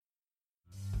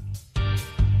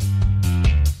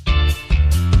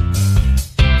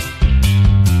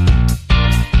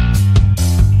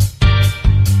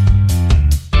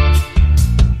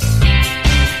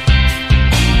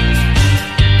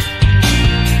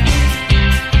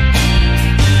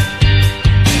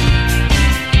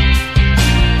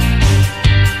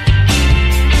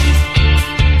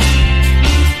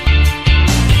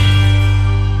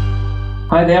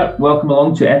there, welcome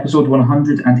along to episode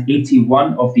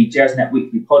 181 of the Gersnet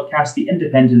Weekly Podcast, the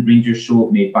independent Rangers show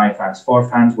made by fans for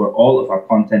fans, where all of our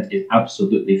content is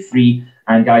absolutely free.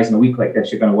 And guys, in a week like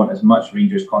this, you're going to want as much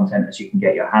Rangers content as you can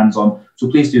get your hands on. So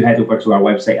please do head over to our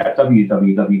website at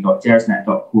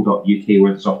www.gersnet.co.uk,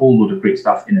 where there's a whole load of great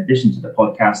stuff in addition to the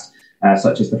podcast,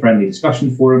 such as the friendly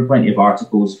discussion forum, plenty of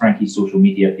articles, Frankie's social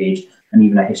media page, and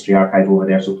even a history archive over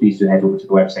there. So please do head over to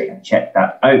the website and check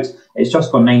that out. It's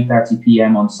just gone 9:30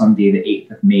 p.m. on Sunday, the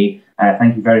 8th of May.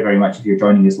 Thank you very, very much if you're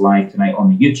joining us live tonight on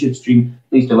the YouTube stream.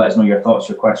 Please do let us know your thoughts,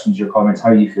 your questions, your comments.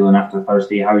 How are you feeling after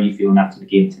Thursday? How are you feeling after the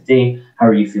game today? How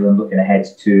are you feeling looking ahead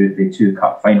to the two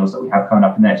cup finals that we have coming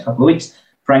up in the next couple of weeks?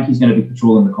 Frankie's going to be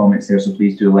patrolling the comments there, so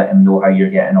please do let him know how you're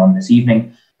getting on this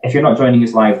evening. If you're not joining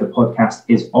us live, the podcast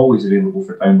is always available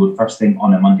for download first thing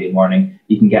on a Monday morning.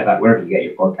 You can get that wherever you get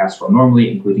your podcasts from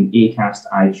normally, including Acast,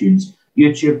 iTunes,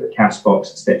 YouTube, Castbox,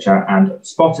 Stitcher, and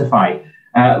Spotify.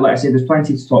 Like I said, there's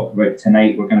plenty to talk about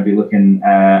tonight. We're going to be looking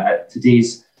at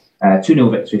today's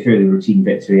 2-0 victory, fairly routine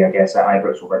victory, I guess, at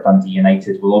Ibrox over Dundee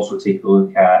United. We'll also take a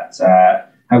look at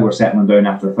how we're settling down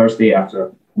after Thursday,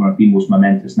 after one of the most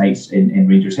momentous nights in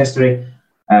Rangers history.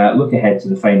 Look ahead to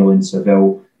the final in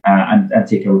Seville. And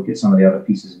take a look at some of the other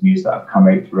pieces of news that have come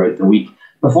out throughout the week.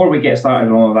 Before we get started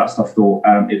on all of that stuff, though,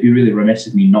 it'd be really remiss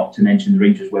of me not to mention the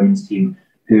Rangers women's team,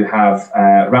 who have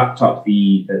wrapped up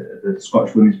the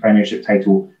Scottish Women's Premiership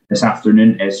title this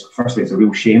afternoon. Firstly, it's a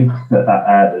real shame that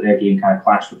their game kind of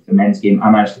clashed with the men's game. I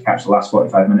managed to catch the last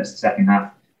 45 minutes, the second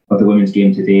half of the women's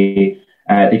game today.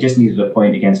 They just needed a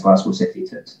point against Glasgow City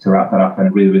to wrap that up, and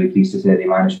I'm really, really pleased to say they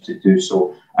managed to do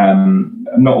so.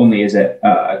 Not only is it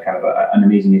an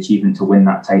amazing achievement to win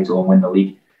that title and win the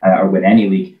league, or win any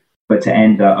league, but to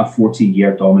end a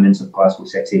 14-year dominance of Glasgow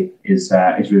City is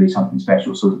really something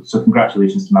special. So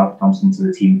congratulations to Malcolm Thompson, to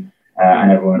the team,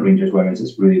 and everyone at Rangers Women's.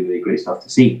 It's really, really great stuff to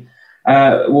see.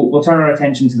 We'll turn our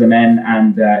attention to the men,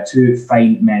 and two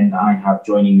fine men that I have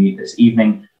joining me this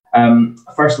evening.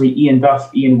 Firstly, Ian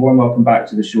Duff. Ian, warm welcome back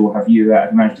to the show. Have you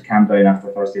managed to calm down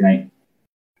after Thursday night?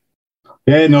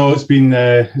 Yeah, no, it's been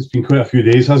quite a few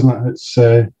days, hasn't it? It's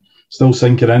still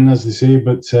sinking in, as they say,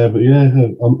 but yeah,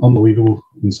 unbelievable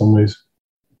in some ways.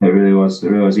 It really was.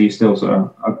 Are you still sort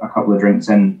of a couple of drinks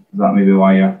in? Is that maybe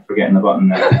why you're forgetting the button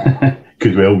there?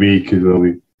 Could well be.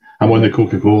 I'm on the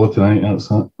Coca-Cola tonight, that's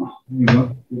that. There you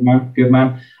go. Good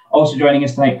man. Also joining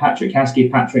us tonight, Patrick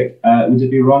Cascade. Patrick, would it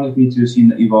be wrong of me to assume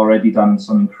that you've already done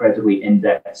some incredibly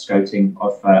in-depth scouting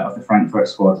of the Frankfurt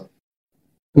squad?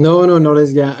 No, not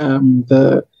as yet.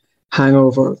 The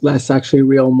hangover, less actually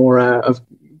real, more of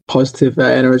positive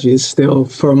energy is still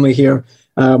firmly here.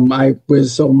 I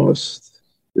was almost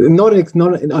not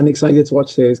unexcited to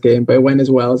watch today's game, but it went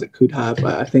as well as it could have.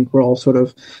 I think we're all sort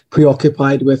of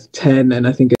preoccupied with 10, and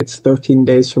I think it's 13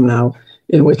 days from now,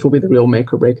 in which will be the real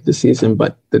make or break of the season.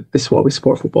 But this is what we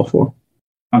support football for.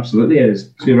 Absolutely, it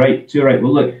is. Too right.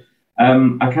 Well, look,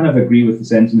 I kind of agree with the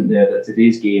sentiment there that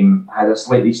today's game has a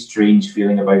slightly strange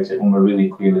feeling about it when we're really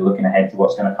clearly looking ahead to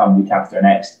what's going to come week after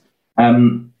next.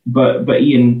 But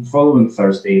Ian, following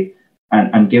Thursday,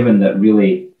 and given that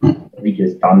really the league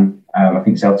is done, I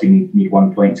think Celtic need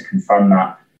 1 point to confirm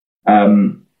that.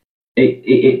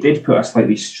 It did put a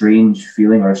slightly strange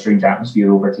feeling or a strange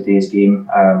atmosphere over today's game.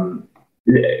 I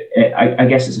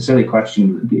guess it's a silly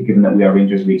question, given that we are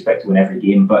Rangers, we expect to win every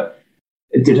game, but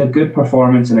did a good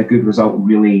performance and a good result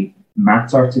really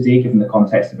matter today, given the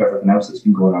context of everything else that's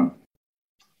been going on?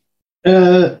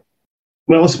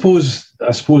 Well, I suppose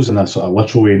in a sort of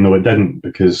literal way, no, it didn't,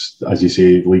 because, as you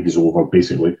say, the league is over,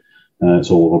 basically.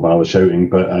 It's all over by the shouting.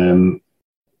 But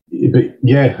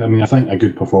yeah, I mean, I think a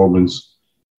good performance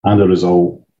and a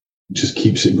result just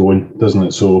keeps it going, doesn't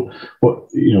it? So what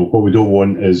we don't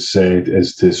want is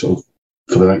to sort of,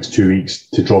 for the next 2 weeks,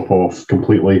 to drop off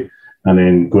completely, and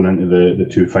then going into the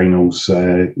two finals,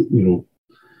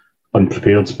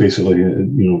 unprepared, basically,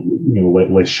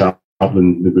 less sharp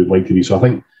than they would like to be. So I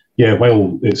think, yeah,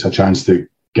 while it's a chance to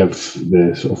give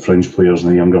the sort of fringe players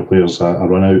and the younger players a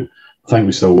run out, I think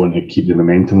we still want to keep the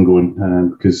momentum going,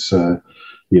 because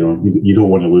you don't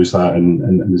want to lose that,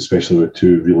 and especially with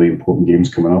two really important games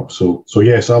coming up. So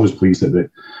yes, I was pleased at the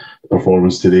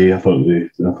performance today. I thought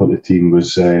the team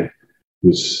was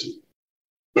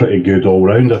pretty good all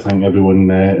round. I think everyone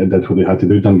did what they had to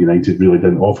do. Dundee United really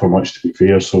didn't offer much, to be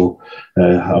fair, so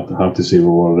I have to say we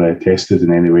were tested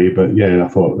in any way. But yeah, I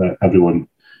thought that everyone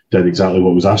did exactly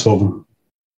what was asked of them.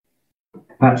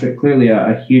 Patrick, clearly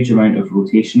a huge amount of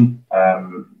rotation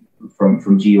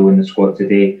from Gio in the squad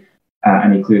today,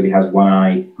 and he clearly has one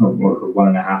eye, or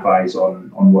 1.5 eyes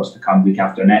on what's to come week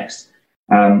after next.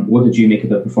 What did you make of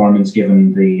the performance,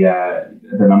 given the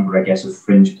the number, I guess, of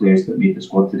fringe players that made the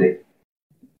squad today?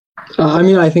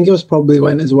 I think it was probably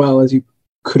went as well as you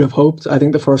could have hoped. I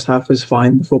think the first half was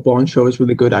fine. The football on show was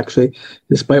really good, actually,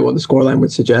 despite what the scoreline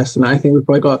would suggest. And I think we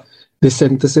probably got the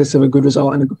synthesis of a good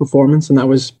result and a good performance. And that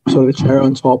was sort of the cherry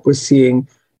on top, was seeing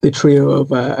the trio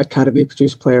of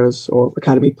academy-produced players, or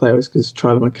academy players, because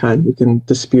Charlie McCann, you can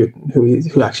dispute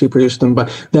who actually produced them,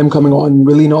 but them coming on,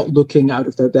 really not looking out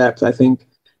of their depth. I think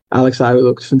Alex Iwobi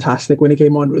looked fantastic when he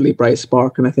came on, really bright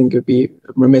spark, and I think it would be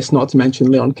remiss not to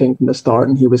mention Leon King from the start,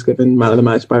 and he was given man of the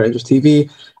match by Rangers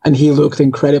TV, and he looked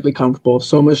incredibly comfortable,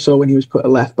 so much so when he was put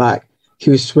at left back, he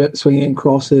was swinging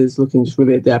crosses, looking just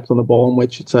really adept on the ball, in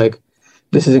which it's like,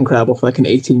 this is incredible for like an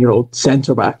 18-year-old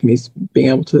centre-back, and he's being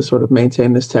able to sort of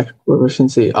maintain this technical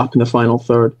proficiency up in the final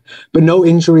third. But no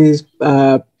injuries.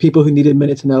 People who needed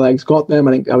minutes in their legs got them.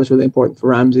 I think that was really important for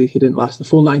Ramsey. He didn't last the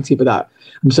full 90, but that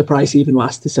I'm surprised he even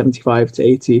lasted 75 to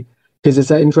 80, because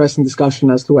it's an interesting discussion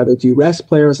as to whether do you rest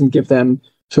players and give them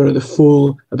sort of the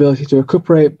full ability to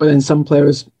recuperate, but then some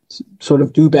players sort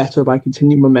of do better by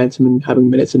continuing momentum and having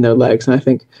minutes in their legs. And I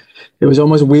think it was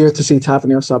almost weird to see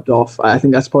Tavernier subbed off. I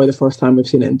think that's probably the first time we've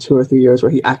seen it in 2 or 3 years where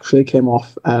he actually came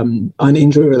off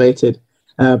uninjury related.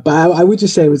 But I would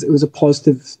just say it was a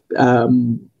positive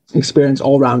experience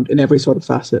all round in every sort of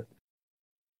facet.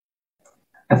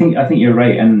 I think you're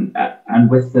right, and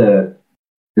with the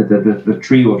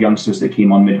trio of youngsters that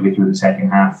came on midway through the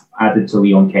second half, added to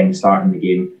Leon King starting the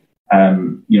game.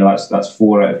 That's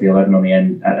 4 out of the 11 on the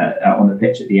end on the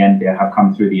pitch at the end there have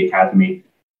come through the academy.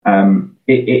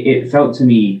 It felt to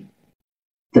me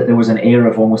that there was an air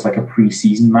of almost like a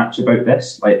pre-season match about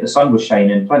this. Like the sun was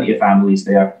shining, plenty of families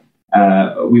there.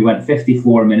 We went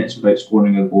 54 minutes without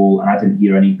scoring a goal, and I didn't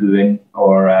hear any booing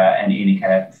or any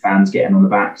kind of fans getting on the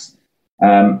backs.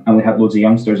 And we had loads of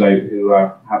youngsters out who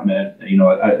are having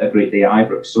a great day at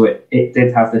Ibrox. So it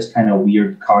did have this kind of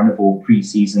weird carnival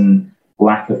pre-season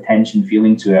lack of tension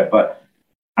feeling to it, but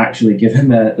actually, given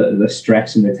the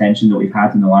stress and the tension that we've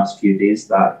had in the last few days,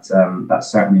 that's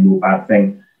certainly no bad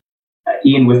thing.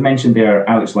 Ian, we've mentioned there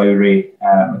Alex Lowry,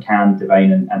 McCann,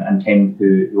 Devine, and King,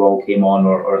 who all came on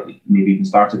or maybe even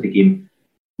started the game.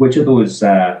 Which of those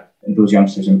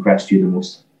youngsters impressed you the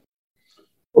most?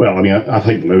 Well, I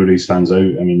think Lowry stands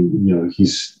out.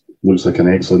 He's looks like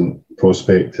an excellent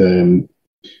prospect.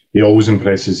 He always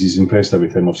impresses. He's impressed every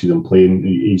time I've seen him playing.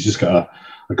 He's just got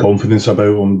a confidence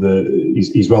about him.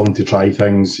 He's willing to try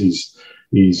things. He's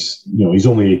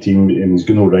only 18 and he's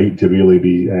got no right to really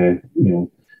be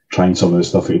trying some of the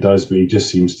stuff he does. But he just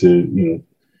seems to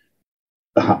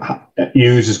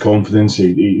use his confidence.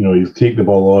 He'll take the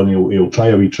ball on. He'll try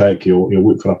a wee trick. He'll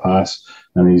look for a pass,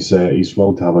 and he's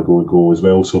willing to have a go at goal as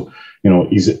well. So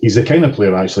he's the kind of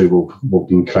player actually we've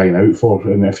been crying out for.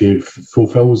 And if he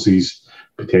fulfills his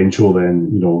potential, then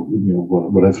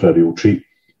we're in for a real treat.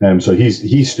 So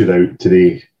he stood out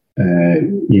today,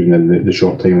 even in the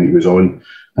short time that he was on,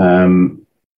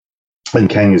 and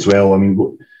King as well.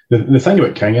 The thing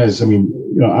about King is,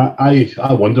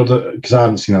 I wondered, because I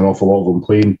haven't seen an awful lot of him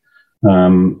playing.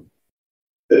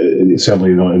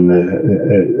 Certainly not in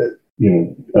the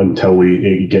until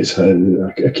he gets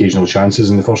occasional chances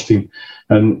in the first team,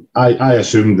 and I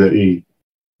assumed that he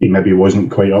maybe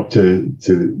wasn't quite up to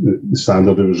the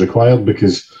standard that was required,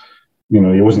 because he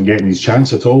wasn't getting his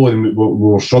chance at all, and we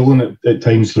were struggling at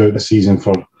times throughout the season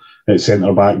for at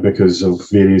centre back because of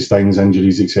various things,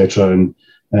 injuries, etc. And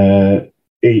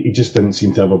he just didn't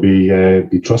seem to ever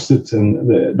be trusted,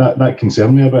 and that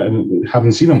concerned me a bit. And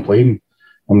having seen him playing,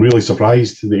 I'm really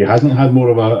surprised that he hasn't had more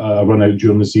of a run out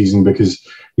during the season, because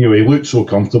he looked so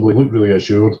comfortable, he looked really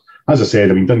assured. As I said,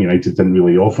 Dundee United didn't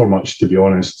really offer much, to be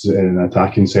honest, in an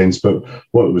attacking sense, but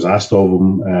what was asked of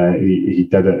him, he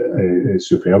did it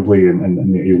superbly,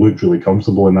 and he looked really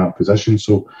comfortable in that position.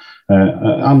 So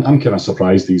I'm kind of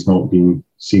surprised he's not been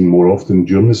seen more often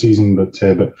during the season, but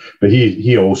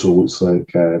he also looks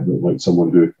like someone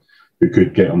who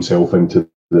could get himself into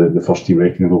the first team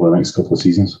reckoning over the next couple of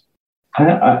seasons.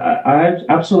 I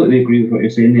absolutely agree with what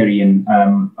you're saying there, Ian,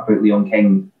 about Leon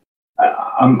King.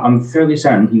 I'm fairly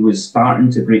certain he was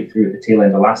starting to break through at the tail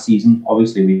end of last season.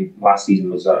 Obviously, last season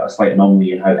was a slight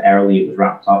anomaly in how early it was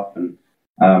wrapped up. And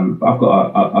I've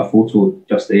got a photo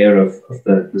just there of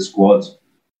the squad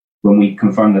when we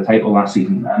confirmed the title last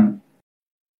season.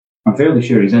 I'm fairly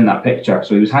sure he's in that picture.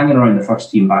 So he was hanging around the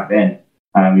first team back then.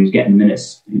 He was getting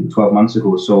minutes 12 months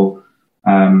ago. So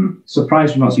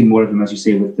surprised we've not seen more of him, as you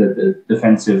say, with the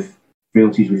defensive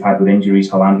frailties we've had with injuries,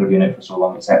 Hollander being out for so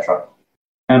long, etc.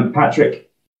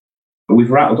 Patrick, we've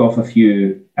rattled off a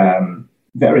few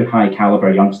very high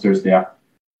calibre youngsters there,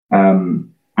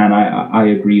 and And I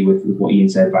agree with what Ian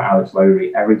said about Alex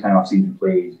Lowry. Every time I've seen him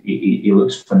play, he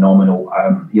looks phenomenal.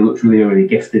 He looks really, really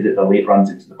gifted at the late runs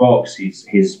into the box.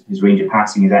 His range of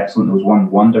passing is excellent. There was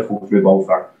one wonderful through ball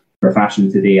for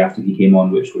Fashion today after he came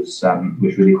on, which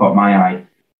really caught my eye.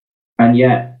 And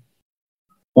yet,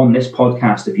 on this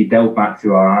podcast, if you delve back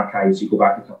through our archives, you go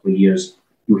back a couple of years,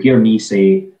 you'll hear me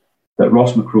say that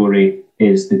Ross McCrorie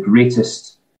is the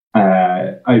greatest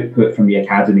output from the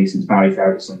academy since Barry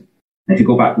Ferguson. And if you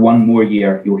go back one more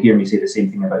year, you'll hear me say the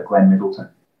same thing about Glenn Middleton.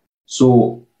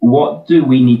 So what do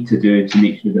we need to do to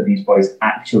make sure that these boys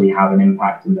actually have an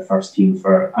impact in the first team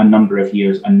for a number of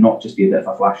years and not just be a bit of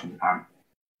a flash in the pan?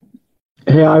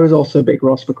 Hey, I was also a big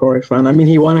Ross McCrorie fan. I mean,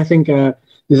 he won, I think,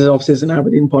 this is obviously an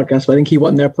Aberdeen podcast, but I think he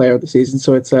won their player of the season.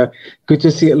 So it's good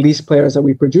to see at least players that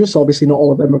we produce. Obviously, not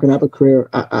all of them are going to have a career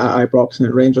at Ibrox and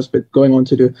at Rangers, but going on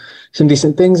to do some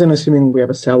decent things. And assuming we have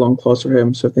a sell-on clause for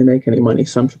him, so if they make any money,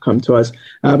 some should come to us.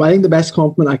 I think the best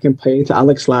compliment I can pay to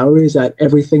Alex Lowry is that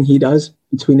everything he does,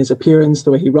 between his appearance,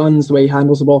 the way he runs, the way he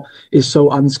handles the ball, is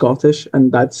so un-Scottish,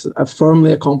 and that's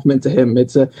firmly a compliment to him.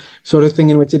 It's a sort of thing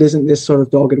in which it isn't this sort of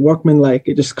dogged workman-like.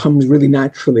 It just comes really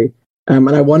naturally. And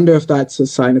I wonder if that's a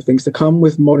sign of things to come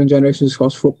with modern generations of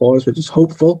Scottish footballers, which is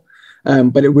hopeful.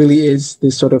 But it really is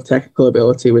this sort of technical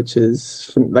ability, which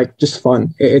is like just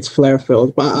fun. It's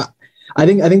flair-filled. But I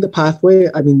think the pathway,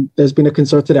 I mean, there's been a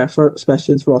concerted effort,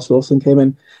 especially since Ross Wilson came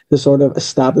in, to sort of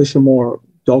establish a more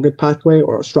dogged pathway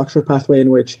or a structured pathway in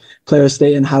which players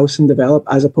stay in-house and develop,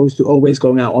 as opposed to always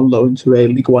going out on loan to a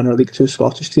League One or League Two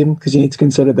Scottish team, because you need to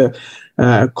consider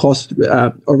the cost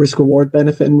or risk-reward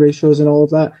benefit and ratios and all of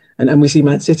that. And we see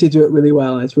Man City do it really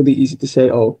well, and it's really easy to say,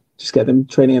 oh, just get them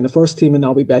training in the first team and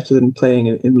they'll be better than playing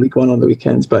in League One on the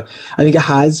weekends. But I think it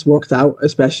has worked out,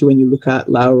 especially when you look at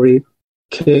Lowry,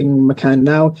 King, McCann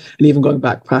now, and even going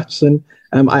back Patterson.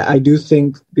 I do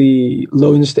think the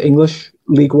loans to English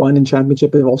League One and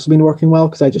Championship have also been working well,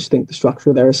 because I just think the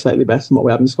structure there is slightly better than what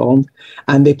we have in Scotland.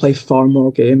 And they play far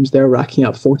more games. They're racking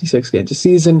up 46 games a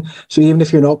season. So even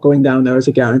if you're not going down there as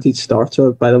a guaranteed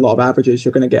starter by the law of averages,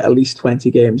 you're going to get at least 20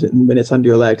 games and minutes under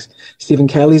your legs. Stephen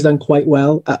Kelly's done quite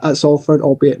well at Salford,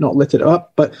 albeit not lit it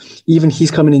up. But even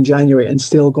he's coming in January and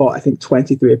still got, I think,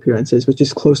 23 appearances, which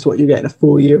is close to what you get in a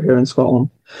full year here in Scotland.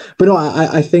 But no,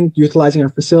 I think utilising our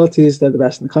facilities, they're the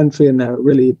best in the country and they're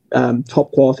really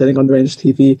top quality. I think on the Rangers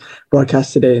TV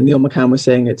broadcast today, Neil McCann was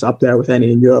saying it's up there with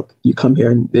any in Europe. You come here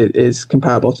and it is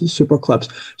comparable to the super clubs.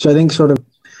 So I think sort of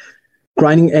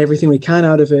grinding everything we can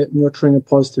out of it, nurturing a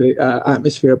positive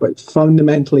atmosphere, but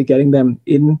fundamentally getting them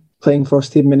in playing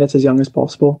first team minutes as young as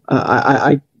possible.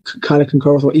 I kind of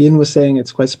concur with what Ian was saying.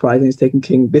 It's quite surprising it's taken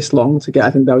King this long to get. I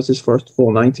think that was his first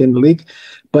full 90 in the league.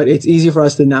 But it's easy for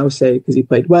us to now say, because he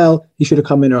played well, he should have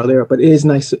come in earlier. But it is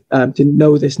nice to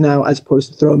know this now, as opposed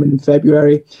to throw him in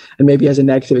February and maybe has a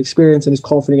negative experience and his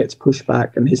confidence gets pushed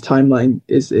back and his timeline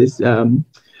is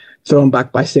thrown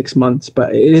back by 6 months.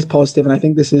 But it is positive, and I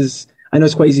think this is, I know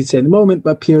it's quite easy to say in the moment,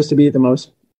 but appears to be the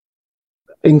most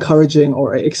encouraging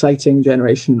or exciting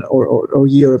generation or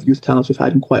year of youth talents we've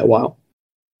had in quite a while.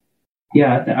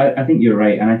 Yeah, I think you're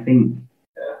right. And I think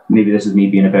maybe this is me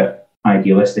being a bit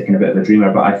idealistic and a bit of a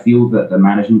dreamer, but I feel that the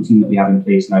management team that we have in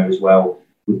place now as well,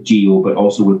 with Gio, but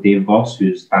also with Dave Voss,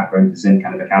 whose background is in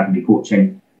kind of academy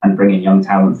coaching and bringing young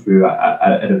talent through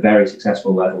at a very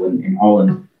successful level in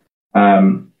Holland,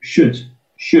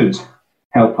 should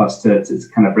help us to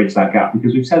kind of bridge that gap,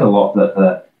 because we've said a lot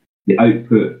that the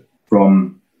output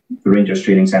from the Rangers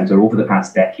Training Centre over the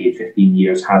past decade, 15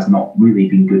 years, has not really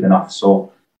been good enough.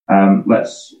 So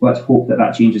let's hope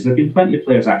that changes. There have been plenty of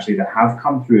players actually that have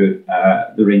come through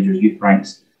the Rangers youth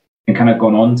ranks and kind of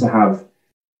gone on to have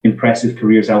impressive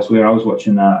careers elsewhere. I was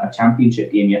watching a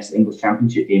championship game yesterday, English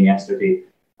championship game yesterday,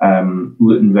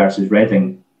 Luton versus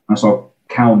Reading. I saw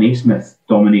Cal Naismith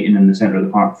dominating in the centre of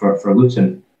the park for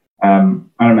Luton.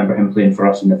 I remember him playing for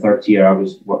us in the third tier. I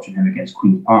was watching him against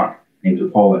Queen's Park. He was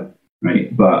appalling,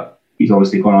 right? But he's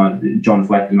obviously gone on. John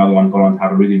Fleck is another one, gone on to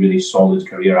have a really, really solid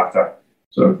career after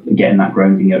sort of getting that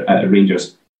grounding at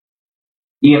Rangers.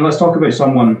 Ian, let's talk about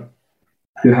someone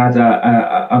who had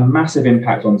a massive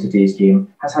impact on today's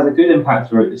game, has had a good impact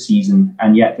throughout the season,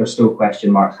 and yet there's still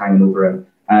question marks hanging over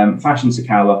him. Fashion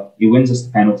Sakala, he wins us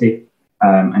the penalty,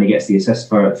 and he gets the assist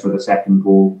for the second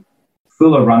goal.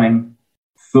 Full of running,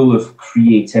 full of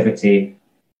creativity.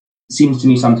 It seems to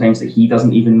me sometimes that he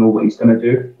doesn't even know what he's going to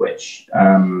do, which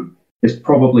is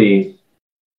probably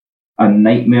a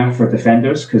nightmare for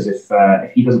defenders, because if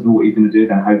he doesn't know what he's going to do,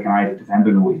 then how can I, the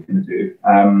defender, know what he's going to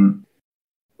do?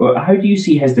 But how do you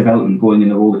see his development going in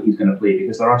the role that he's going to play?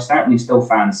 Because there are certainly still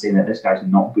fans saying that this guy's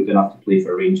not good enough to play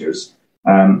for Rangers.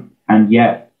 And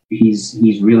yet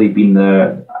he's really been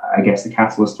the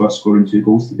catalyst to us scoring 2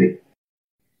 goals today.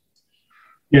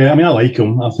 Yeah, I mean, I like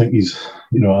him. I think he's,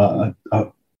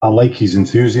 I like his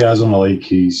enthusiasm. I like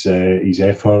his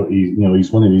effort.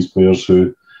 He's one of these players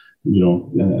who,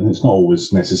 and it's not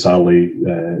always necessarily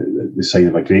the sign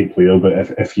of a great player, but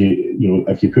if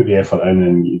you put the effort in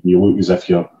and you look as if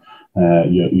you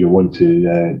want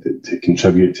to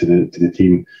contribute to the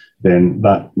team, then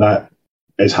that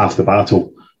is half the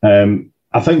battle.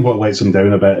 I think what lets him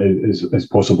down a bit is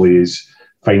possibly his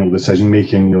final decision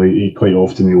making. He quite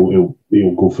often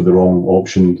he'll go for the wrong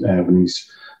option when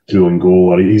he's through on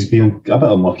goal, or he's been a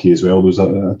bit unlucky as well. There was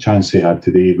a chance he had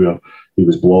today where he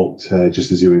was blocked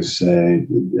just as he was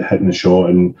hitting the shot,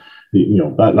 and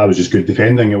that was just good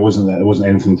defending. It wasn't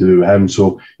anything to do with him.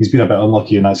 So he's been a bit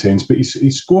unlucky in that sense, but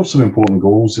he's scored some important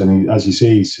goals, and as you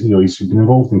say, he's been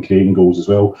involved in creating goals as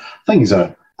well. I think he's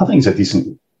a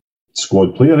decent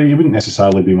squad player. He wouldn't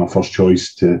necessarily be my first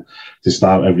choice to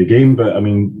start every game, but I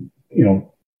mean,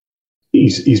 he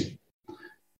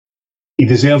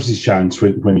deserves his chance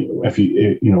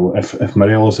if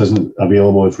Morelos isn't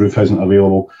available, if Roofe isn't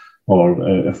available, or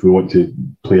if we want to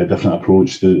play a different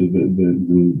approach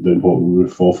than what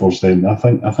Roofe offers. Then I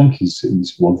think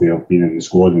he's worthy of being in the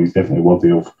squad, and he's definitely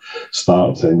worthy of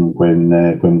starting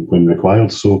when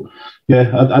required. So.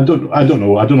 Yeah, I don't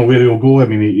know. I don't know where he'll go. I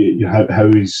mean,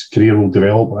 how his career will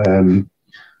develop.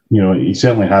 He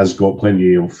certainly has got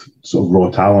plenty of sort of raw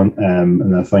talent,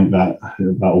 and I think that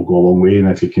will go a long way. And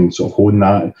if he can sort of hone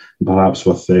that, perhaps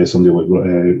with somebody like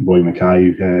Roy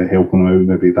Mackay helping him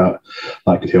out, maybe that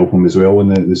could help him as well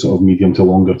in the sort of medium to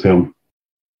longer term.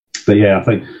 But yeah,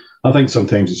 I think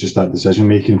sometimes it's just that decision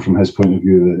making from his point of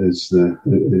view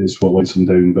that is what lets him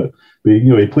down. But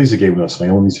he plays the game with a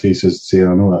smile on his face. I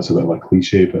know that's a bit of a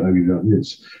cliche, but I mean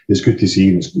it's good to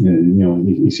see him.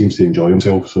 He seems to enjoy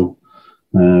himself. So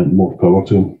more power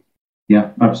to him.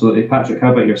 Yeah, absolutely, Patrick.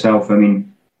 How about yourself? I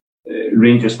mean,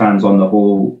 Rangers fans on the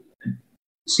whole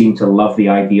seem to love the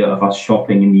idea of us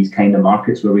shopping in these kind of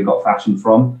markets where we got fashion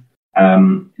from.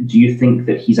 Do you think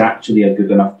that he's actually a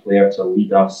good enough player to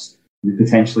lead us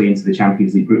potentially into the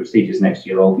Champions League group stages next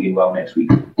year, all being well next week?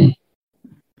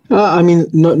 I mean,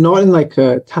 not in like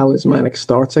a talismanic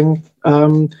starting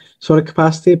sort of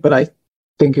capacity, but I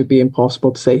think it'd be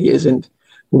impossible to say he isn't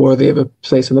worthy of a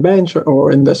place on the bench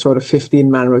or in the sort of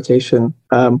 15-man rotation.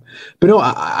 But no,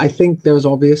 I think there's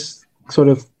obvious sort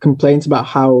of complaints about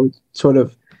how sort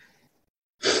of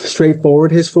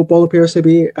straightforward his football appears to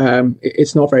be.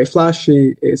 It's not very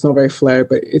flashy, it's not very flair,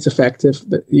 but it's effective.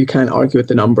 You can't argue with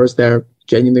the numbers. They're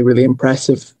genuinely really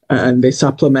impressive, and they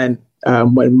supplement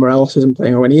when Morelos isn't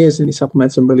playing, or when he is, and he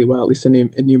supplements them really well, at least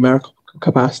in numerical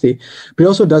capacity. But he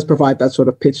also does provide that sort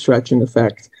of pitch stretching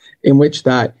effect, in which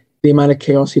that the amount of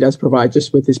chaos he does provide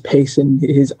just with his pace and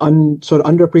his sort of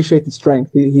underappreciated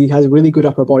strength. He has really good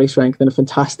upper body strength and a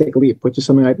fantastic leap, which is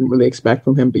something I didn't really expect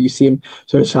from him. But you see him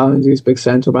sort of challenging these big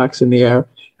centre backs in the air.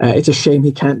 It's a shame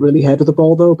he can't really head with the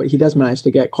ball, though, but he does manage to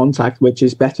get contact, which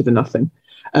is better than nothing.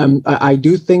 I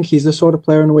do think he's the sort of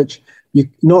player in which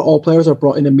not all players are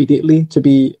brought in immediately to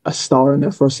be a star in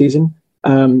their first season.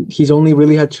 He's only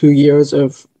really had 2 years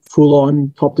of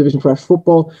full-on top division fresh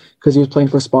football because he was playing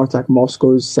for Spartak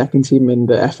Moscow's second team in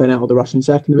the FNL, the Russian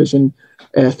second division,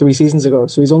 3 seasons ago.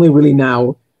 So he's only really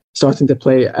now starting to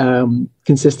play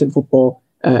consistent football.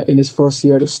 In his first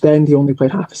year at Ostend, he only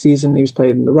played half a season. He was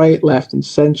playing in the right, left, and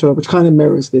centre, which kind of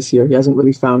mirrors this year. He hasn't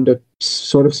really found a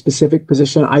sort of specific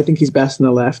position. I think he's best on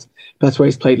the left. That's where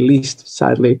he's played least,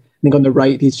 sadly. I think on the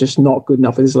right, he's just not good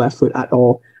enough with his left foot at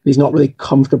all. He's not really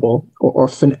comfortable or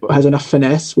has enough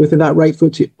finesse within that right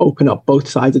foot to open up both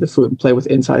sides of the foot and play with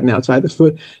inside and outside the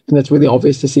foot. And that's really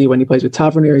obvious to see when he plays with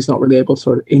Tavernier. He's not really able to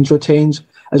sort of interchange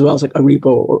as well as like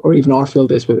Aribo or even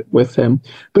Arfield is with him.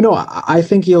 But no, I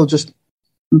think he'll just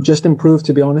improve,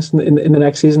 to be honest, in the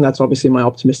next season. That's obviously my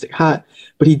optimistic hat.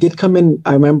 But he did come in,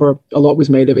 I remember a lot was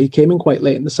made of it. He came in quite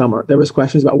late in the summer. There was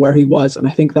questions about where he was, and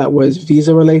I think that was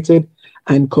visa related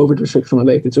and COVID restriction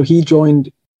related. So he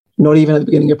joined not even at the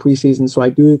beginning of preseason. So I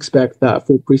do expect that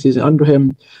full preseason under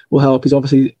him will help. He's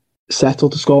obviously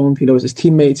settled to Scotland. He knows his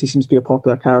teammates. He seems to be a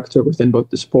popular character within both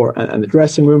the sport and the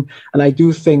dressing room. And I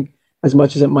do think, as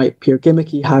much as it might appear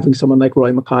gimmicky, having someone like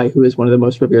Roy Mackay, who is one of the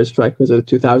most revered strikers of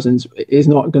the 2000s, is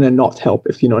not going to not help,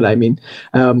 if you know what I mean.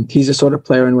 He's a sort of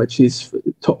player in which he's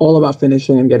all about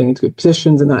finishing and getting into good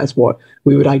positions, and that is what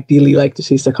we would ideally like to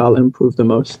see Sakala improve the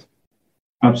most.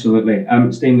 Absolutely.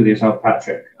 Staying with yourself,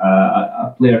 Patrick,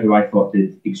 a player who I thought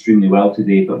did extremely well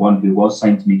today, but one who was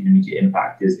signed to make an immediate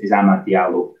impact is Amad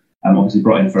Diallo. Obviously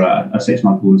brought in for a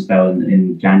 6-month loan spell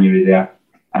in January there.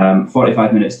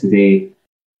 45 minutes today.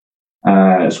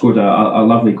 Scored a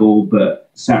lovely goal, but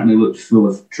certainly looked full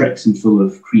of tricks and full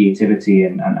of creativity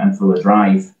and full of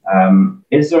drive.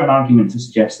 Is there an argument to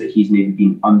suggest that he's maybe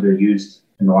been underused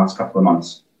in the last couple of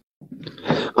months?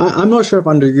 I'm not sure if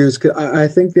underused, because I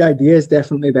think the idea is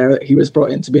definitely there that he was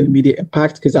brought in to be an immediate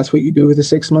impact, because that's what you do with a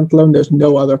 6-month loan. There's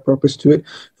no other purpose to it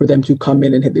for them to come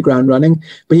in and hit the ground running.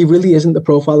 But he really isn't the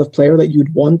profile of player that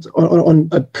you'd want on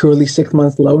a purely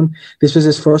 6-month loan. This was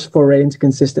his first foray into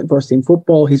consistent first-team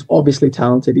football. He's obviously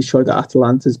talented. He showed at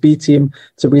Atalanta's B team.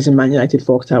 It's a reason Man United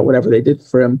forked out whatever they did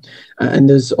for him. And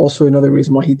there's also another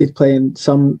reason why he did play in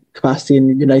some capacity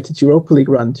in United's Europa League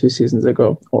run 2 seasons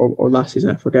ago, or last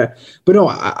season, I forget. But no,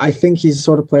 I think he's the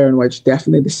sort of player in which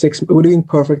definitely it would have been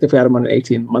perfect if we had him on an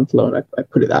 18-month loan. I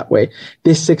put it that way.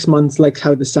 This 6 months, like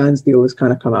how the Sands deal has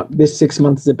kind of come up, this 6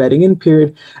 months is a bedding in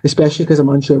period, especially because I'm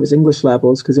unsure of his English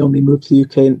levels, because he only moved to the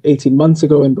UK 18 months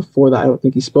ago, and before that I don't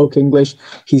think he spoke English.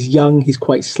 He's young, he's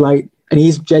quite slight, and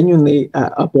he's genuinely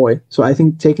a boy. So I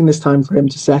think taking this time for him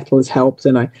to settle has helped.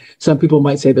 And some people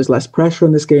might say there's less pressure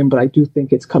in this game, but I do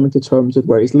think it's coming to terms with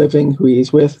where he's living, who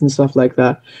he's with, and stuff like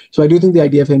that. So I do think the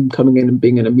idea of him coming in and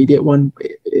being an immediate one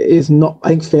is not,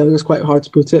 I think failure is quite hard to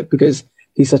put it, because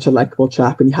he's such a likable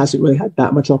chap and he hasn't really had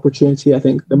that much opportunity. I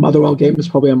think the Motherwell game was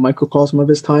probably a microcosm of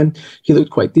his time. He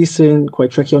looked quite decent,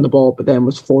 quite tricky on the ball, but then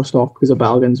was forced off because of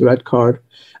Balogun's red card.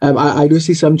 I do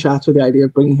see some chat with the idea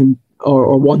of bringing him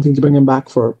or wanting to bring him back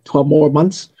for 12 more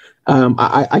months.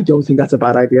 I don't think that's a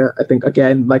bad idea. I think,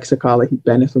 again, like Sakala, he'd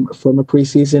benefit from a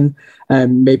preseason,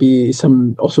 maybe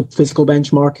some also physical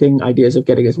benchmarking, ideas of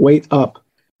getting his weight up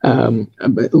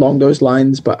along those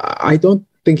lines. But I don't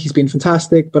think he's been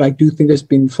fantastic, but I do think there's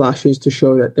been flashes to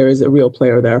show that there is a real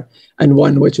player there, and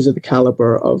one which is of the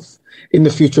caliber of, in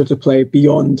the future, to play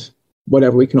beyond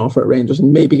whatever we can offer at Rangers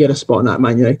and maybe get a spot in that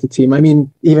Man United team. I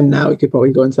mean, even now he could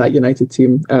probably go into that United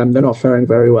team. They're not faring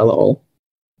very well at all.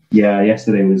 Yeah,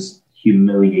 yesterday was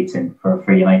humiliating for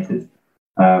United.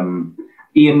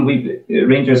 Ian,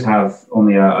 Rangers have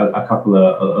only a couple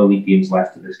of league games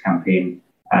left of this campaign,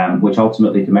 which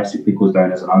ultimately domestically goes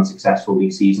down as an unsuccessful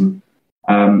league season.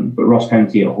 But Ross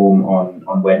County at home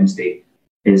on Wednesday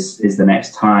is the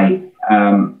next tie.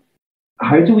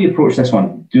 How do we approach this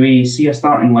one? Do we see a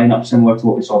starting lineup similar to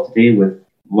what we saw today, with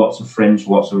lots of fringe,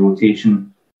 lots of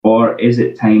rotation, or is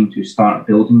it time to start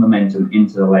building momentum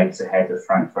into the legs ahead of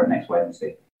Frankfurt next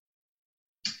Wednesday?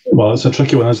 Well, it's a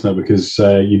tricky one, isn't it? Because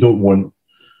you don't want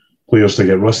players to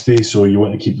get rusty, so you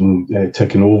want to keep them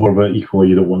ticking over, but equally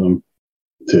you don't want them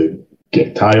to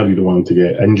get tired, you don't want them to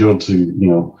get injured,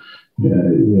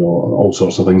 all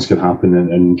sorts of things can happen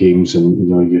in games,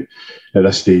 and at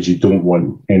this stage you don't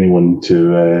want anyone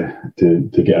to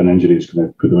get an injury that's going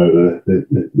to put them out of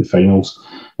the finals.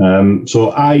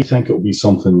 So I think it'll be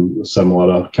something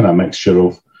similar, a kind of mixture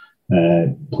of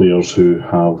players who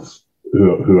are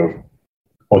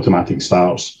automatic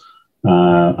starts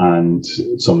and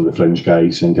some of the fringe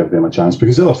guys, and give them a chance.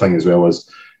 Because the other thing as well is,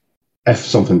 if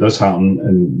something does happen,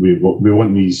 and we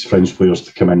want these fringe players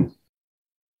to come in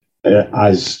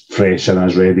as fresh and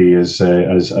as ready as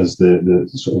the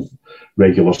sort of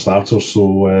regular starters.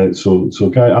 So I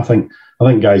think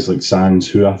guys like Sands,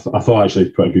 who I thought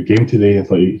actually put a good game today. I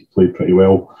thought he played pretty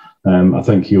well. I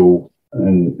think he'll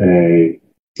probably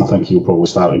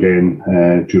start again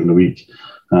during the week.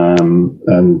 I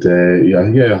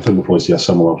think we'll probably see a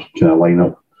similar kind of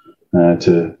lineup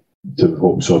to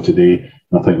what we saw today.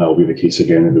 And I think that'll be the case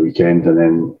again in the weekend,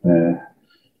 and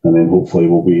then hopefully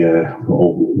we'll be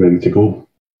all ready to go.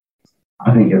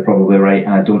 I think you're probably right,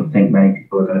 and I don't think many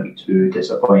people are going to be too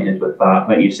disappointed with that.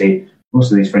 Like you say,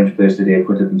 most of these French players today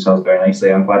acquitted themselves very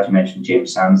nicely. I'm glad you mentioned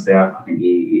James Sands there. I think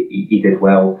he did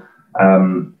well.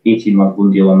 18-month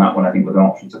loan deal on that one, I think, with an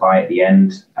option to buy at the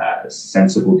end. A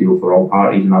sensible deal for all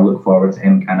parties, and I look forward to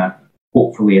him kind of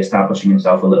hopefully establishing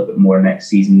himself a little bit more next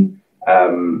season.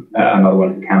 Another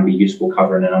one who can be useful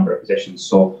covering a number of positions.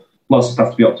 So lots of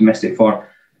stuff to be optimistic for.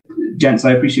 Gents,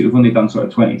 I appreciate we've only done sort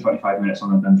of 20-25 minutes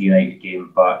on the Dundee United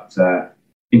game, but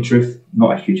in truth,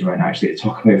 not a huge amount actually to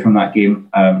talk about from that game,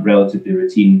 relatively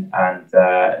routine, and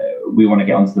we want to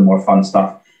get onto the more fun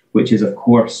stuff, which is, of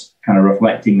course, kind of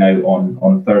reflecting now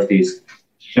on Thursday's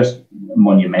just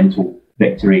monumental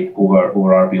victory over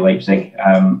RB Leipzig.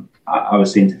 I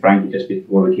was saying to Frankie just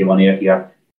before we came on air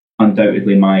here,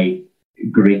 undoubtedly my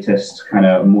greatest, kind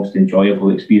of most enjoyable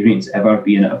experience ever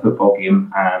being at a football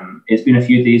game. It's been a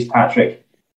few days, Patrick.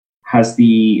 Has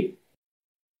the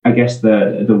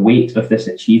weight of this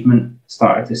achievement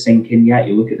started to sink in yet?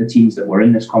 You look at the teams that were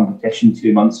in this competition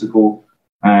 2 months ago,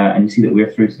 and you see that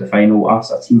we're through to the final.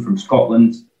 Us, a team from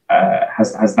Scotland,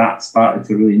 has that started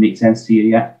to really make sense to you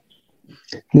yet?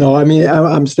 No, I mean,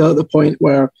 I'm still at the point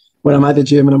where when I'm at the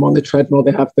gym and I'm on the treadmill,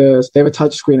 they have a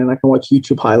touch screen and I can watch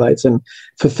YouTube highlights. And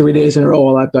for 3 days in a row,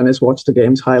 all I've done is watch the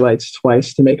game's highlights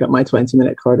twice to make up my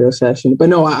 20-minute cardio session. But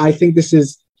no, I think this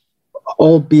is,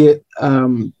 albeit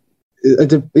is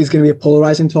going to be a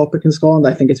polarizing topic in Scotland.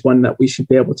 I think it's one that we should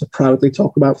be able to proudly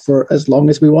talk about for as long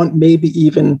as we want, maybe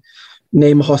even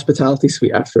name a hospitality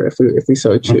suite after if we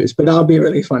so choose. But that'll be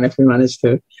really fun if we manage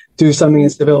to do something in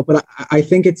Seville. But I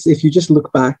think it's, if you just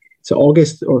look back to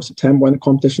August or September when the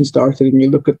competition started and you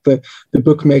look at the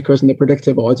bookmakers and the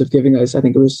predictive odds of giving us, I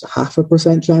think it was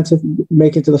 0.5% chance of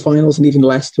making it to the finals and even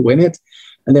less to win it.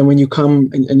 And then when you come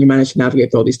and you manage to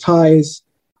navigate all these ties,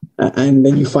 and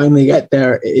then you finally get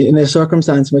there in a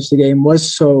circumstance in which the game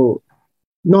was so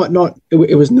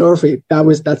it was nervy.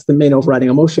 That's the main overriding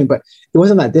emotion, but it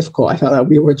wasn't that difficult. I felt that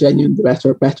we were genuinely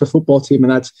the better football team,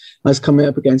 and that's us coming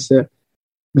up against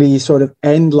the sort of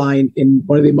end line in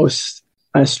one of the most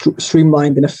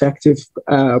streamlined and effective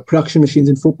production machines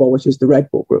in football, which is the Red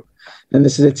Bull Group. And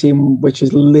this is a team which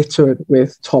is littered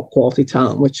with top quality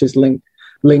talent, which is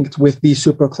linked with these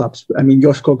super clubs. I mean,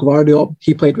 Joško Gvardiol,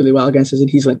 he played really well against us, and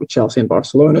he's linked with Chelsea and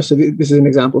Barcelona. So this is an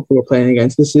example of who we're playing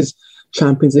against. This is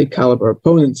Champions League caliber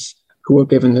opponents who were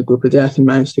given the group of death and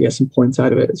managed to get some points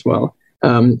out of it as well.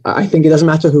 I think it doesn't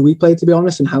matter who we played, to be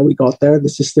honest, and how we got there.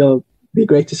 This is still the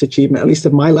greatest achievement, at least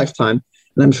of my lifetime.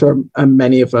 And I'm sure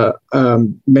many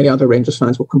other Rangers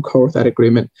fans will concur with that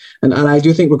agreement. And I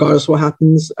do think regardless of what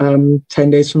happens 10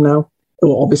 days from now, it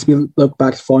will obviously look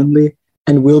back fondly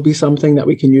and will be something that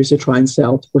we can use to try and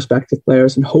sell to prospective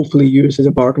players and hopefully use as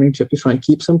a bargaining chip to try and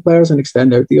keep some players and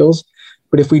extend their deals.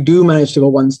 But if we do manage to go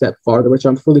one step farther, which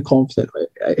I'm fully confident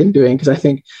in doing, because I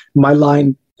think my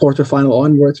line quarterfinal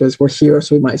onwards was we're here,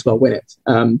 so we might as well win it.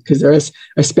 Because there is,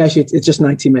 especially, it's just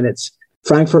 90 minutes.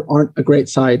 Frankfurt aren't a great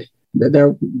side.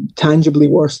 They're tangibly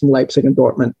worse than Leipzig and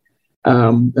Dortmund.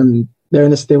 And they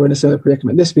were in a similar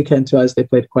predicament this weekend to us. They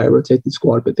played quite a rotated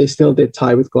squad, but they still did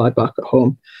tie with Gladbach at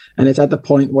home. And it's at the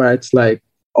point where it's like,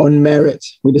 on merit,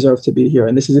 we deserve to be here.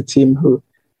 And this is a team who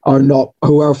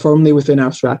are firmly within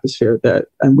our stratosphere,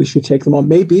 and we should take them on.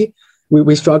 Maybe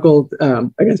we struggled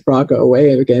against Braga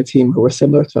away against a team who were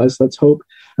similar to us, let's hope,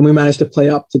 and we managed to play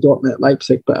up to Dortmund at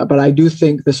Leipzig. But I do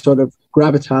think the sort of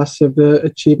gravitas of the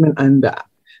achievement and the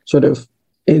sort of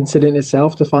incident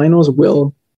itself, the finals,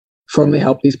 will firmly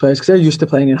help these players because they're used to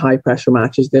playing in high pressure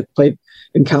matches. They've played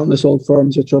in countless old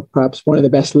firms, which are perhaps one of the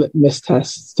best litmus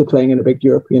tests to playing in a big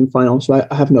European final. So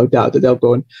I have no doubt that they'll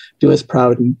go and do us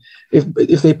proud. And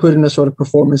if they put in a sort of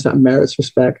performance that merits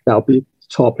respect, that'll be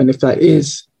top. And if that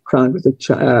is crowned with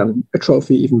a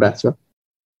trophy, even better.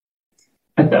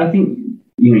 I think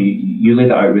you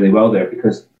laid that out really well there,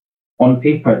 because on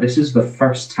paper, this is the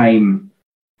first time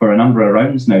for a number of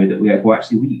rounds now that we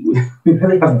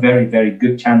really have a very, very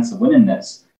good chance of winning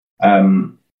this.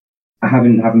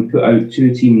 Having put out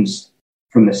two teams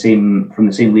from the same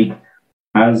league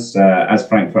as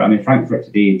Frankfurt. I mean, Frankfurt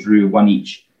today drew 1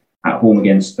 each at home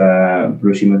against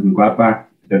Borussia Mönchengladbach.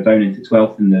 They're down into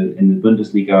 12th in the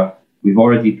Bundesliga. We've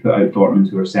already put out Dortmund,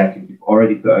 who are second. We've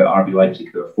already put out RB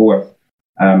Leipzig, who are fourth.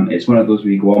 It's one of those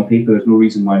where you go on paper, there's no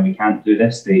reason why we can't do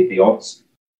this. The odds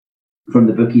from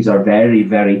the bookies are very,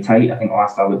 very tight. I think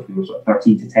last I looked, we were sort of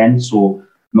 13-10, so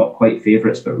not quite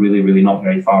favourites, but really, really not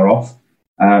very far off.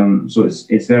 So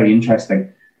it's very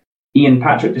interesting. Ian,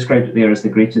 Patrick described it there as the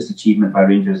greatest achievement by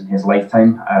Rangers in his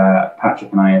lifetime.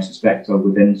 Patrick and I suspect, are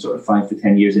within sort of 5 to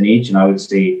 10 years in age, and I would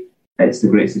say it's the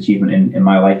greatest achievement in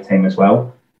my lifetime as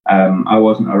well. I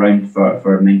wasn't around for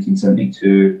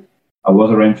 1972. I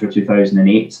was around for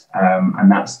 2008,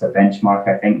 and that's the benchmark,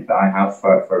 I think, that I have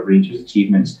for Rangers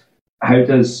achievements. How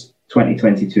does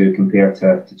 2022 compare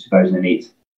to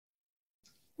 2008?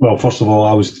 Well, first of all,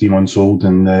 I was 3 months old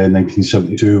in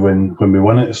 1972 when we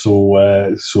won it. So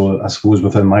I suppose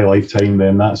within my lifetime,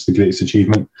 then that's the greatest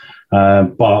achievement.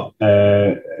 But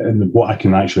and what I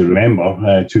can actually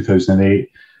remember, 2008.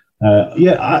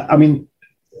 I mean,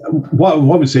 what I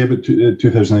would say about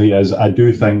 2008 is I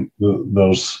do think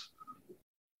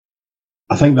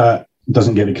I think that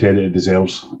doesn't get the credit it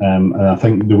deserves. And I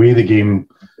think the way the game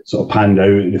sort of panned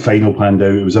out, the final panned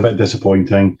out, it was a bit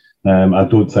disappointing. I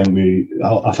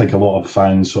think a lot of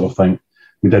fans sort of think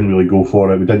we didn't really go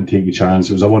for it. We didn't take the chance.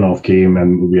 It was a one-off game,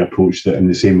 and we approached it in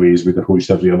the same way as we'd approached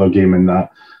every other game in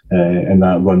that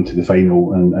run to the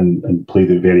final, and played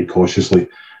it very cautiously.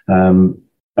 And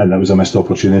that was a missed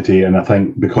opportunity. And I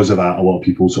think because of that, a lot of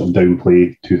people sort of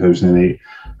downplay 2008.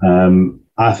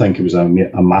 I think it was a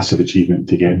massive achievement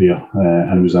to get there,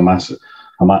 and it was a massive,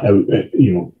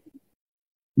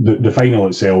 the final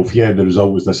itself. Yeah, the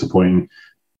result was disappointing.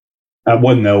 at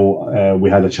 1-0, we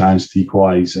had a chance to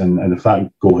equalise, and if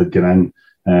that goal had gone in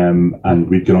and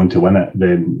we'd gone on to win it,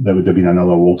 then there would have been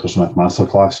another Walter Smith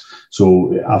masterclass.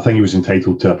 So I think he was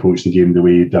entitled to approach the game the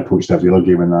way he'd approached every other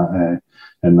game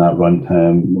in that run.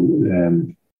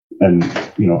 And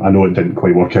I know it didn't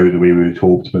quite work out the way we had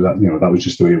hoped, but that was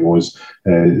just the way it was.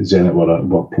 Zenit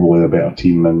were probably a better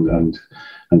team and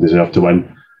deserved to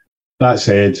win. That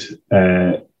said,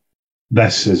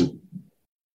 this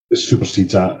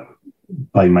supersedes that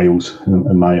by miles,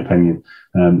 in my opinion.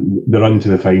 The run to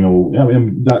the final,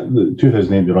 the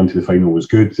 2008, the run to the final was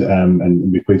good,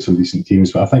 and we played some decent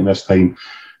teams. But I think this time,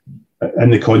 in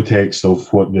the context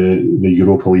of what the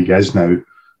Europa League is now,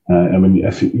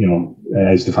 if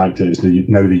is the fact that it's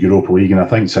now the Europa League, and I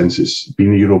think since it's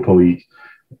been the Europa League,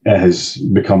 it has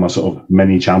become a sort of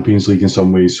mini Champions League in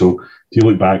some ways. So if you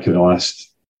look back at the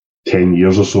last 10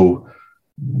 years or so,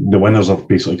 the winners have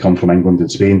basically come from England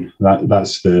and Spain.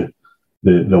 That's the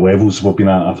levels we've been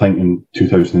at. I think in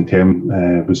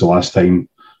 2010 was the last time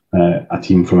a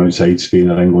team from outside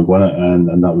Spain or England won it,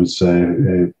 and that was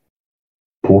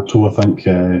Porto, I think.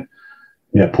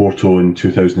 Porto in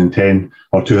 2010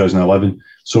 or 2011.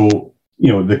 So,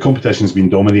 the competition's been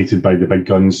dominated by the big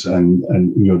guns, and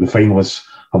the finalists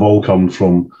have all come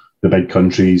from the big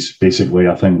countries. Basically,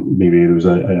 I think maybe there was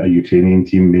a Ukrainian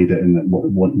team made it in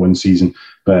one season.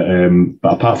 But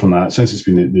apart from that, since it's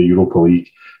been the Europa League,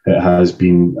 it has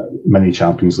been mini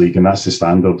Champions League, and that's the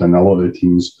standard. And a lot of the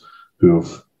teams who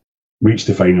have reached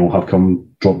the final have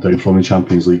dropped down from the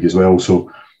Champions League as well.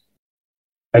 So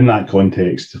in that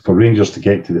context, for Rangers to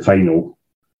get to the final,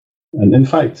 and in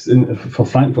fact, for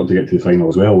Frankfurt to get to the final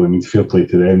as well, I mean, fair play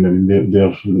to them. I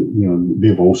mean,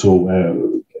 they've also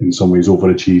in some ways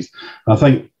overachieved. I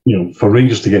think for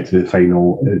Rangers to get to the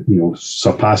final,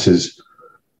 surpasses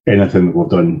anything that we've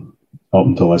done up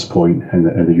until this point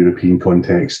in the European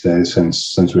context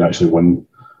since we actually won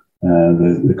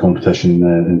the competition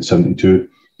in '72,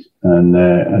 and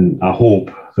I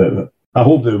hope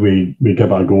that we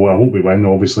give it a go. I hope we win,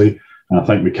 obviously. And I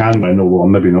think we can win, although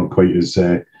I'm maybe not quite as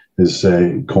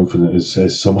confident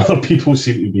as some other people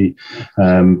seem to be.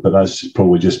 But that's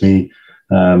probably just me.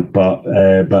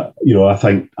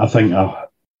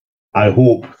 I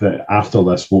hope that after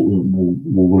this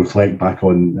we'll reflect back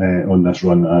on this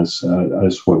run as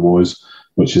what it was,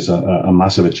 which is a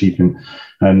massive achievement.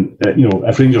 And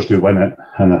if Rangers do win it,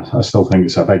 and I still think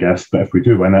it's a big if, but if we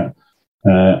do win it,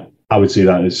 I would say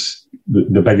that is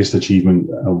the biggest achievement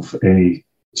of any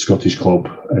Scottish club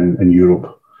in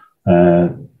Europe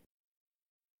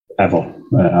ever.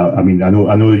 I mean, I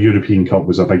know the European Cup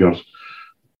was the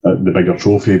bigger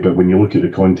trophy, but when you look at the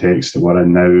context that we're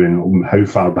in now and how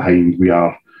far behind we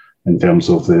are in terms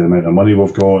of the amount of money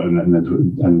we've got and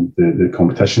the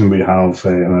competition we have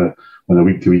on a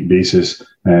week-to-week basis,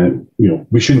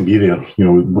 we shouldn't be there.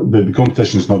 The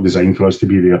competition is not designed for us to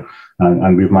be there,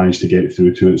 and we've managed to get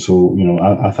through to it. So,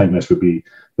 I think this would be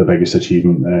the biggest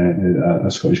achievement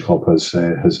a Scottish club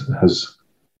has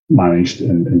managed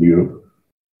in Europe.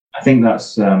 I think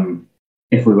that's,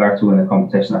 if we were to win the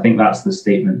competition, I think that's the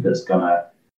statement that's going to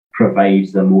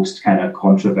provide the most kind of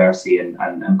controversy and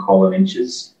column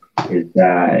inches.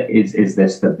 Is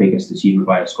this the biggest achievement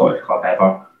by a Scottish club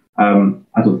ever?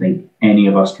 I don't think any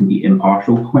of us can be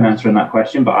impartial when answering that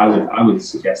question, but I would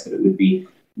suggest that it would be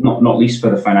not least for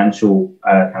the financial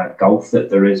kind of gulf that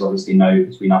there is obviously now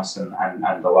between us and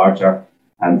the larger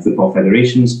football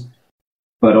federations,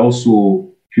 but also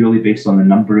purely based on the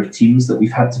number of teams that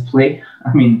we've had to play.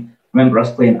 I mean, remember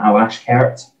us playing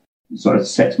Alashkert sort of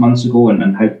 6 months ago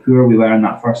and how poor we were in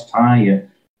that first tie,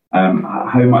 and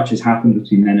how much has happened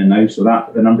between then and now. So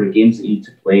that the number of games that you need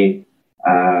to play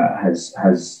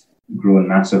has grown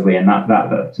massively, and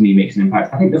that to me makes an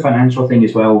impact. I think the financial thing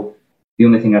as well, the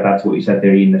only thing I'd add to what you said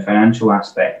there, Ian, the financial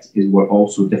aspect is what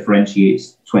also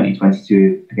differentiates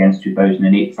 2022 against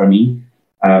 2008 for me.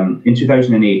 In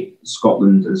 2008,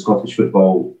 Scotland and Scottish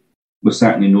football was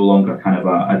certainly no longer kind of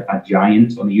a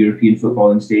giant on the European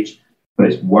footballing stage, but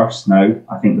it's worse now.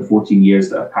 I think the 14 years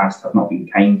that have passed have not been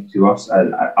kind to us,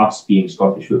 us being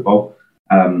Scottish football,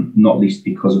 not least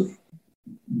because of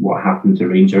what happened to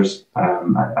Rangers.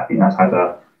 I think that's had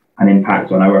an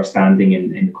impact on our standing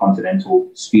in the continental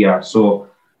sphere. So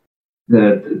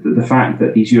the fact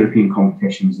that these European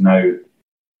competitions now,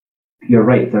 you're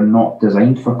right, they're not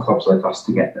designed for clubs like us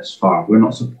to get this far. We're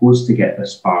not supposed to get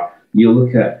this far. You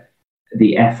look at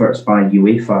the efforts by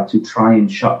UEFA to try and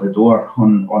shut the door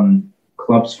on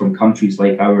clubs from countries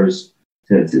like ours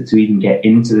to even get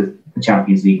into the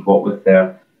Champions League, what with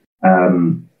their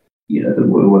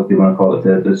what they want to call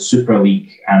it, the Super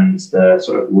League and the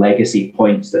sort of legacy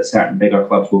points that certain bigger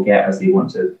clubs will get as they want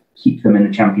to keep them in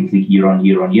the Champions League year on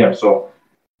year on year. So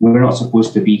we're not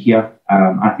supposed to be here.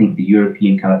 I think the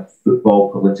European kind of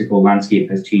football political landscape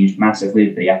has changed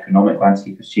massively. The economic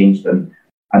landscape has changed, and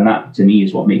that to me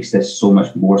is what makes this so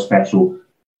much more special.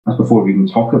 That's before we even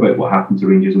talk about what happened to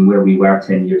Rangers and where we were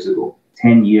 10 years ago.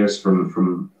 10 years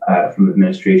from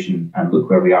administration, and look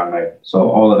where we are now. So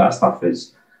all of that stuff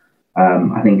is,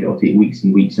 I think it'll take weeks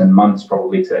and weeks and months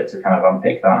probably to kind of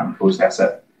unpick that and process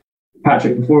it.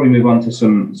 Patrick, before we move on to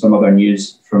some other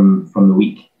news from the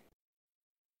week,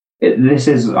 this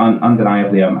is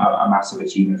undeniably a massive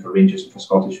achievement for Rangers and for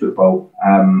Scottish football.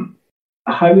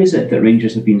 How is it that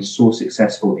Rangers have been so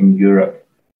successful in Europe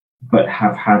but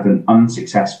have had an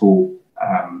unsuccessful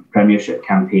Premiership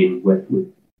campaign with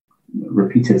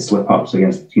repeated slip-ups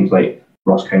against teams like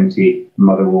Ross County,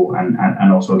 Motherwell,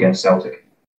 and also against Celtic?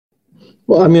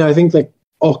 Well, I mean, I think like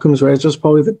Occam's razor is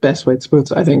probably the best way to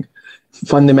put it. I think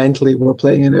fundamentally we're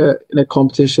playing in a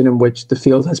competition in which the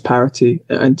field has parity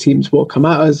and teams will come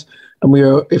at us, and we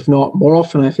are, if not more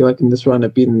often, I feel like in this run,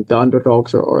 have been the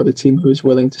underdogs or the team who's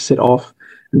willing to sit off,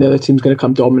 and the other team's going to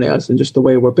come dominate us. And just the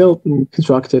way we're built and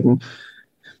constructed and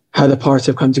how the parts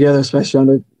have come together, especially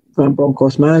under Van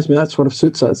Bronckhorst management, that sort of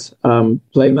suits us.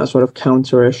 Playing that sort of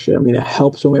counterish, I mean, it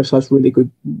helps when we have such really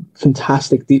good,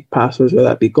 fantastic deep passers, whether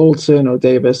that be Goldson or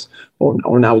Davis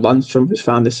or now Lundstrom, who's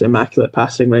found this immaculate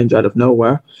passing range out of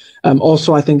nowhere.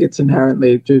 Also, I think it's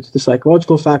inherently due to the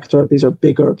psychological factor. These are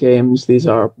bigger games. These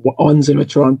are on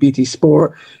Zimmich or on BT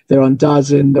Sport. They're on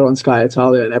DAZN, they're on Sky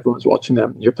Italia, and everyone's watching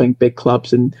them. You're playing big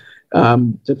clubs, and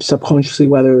subconsciously,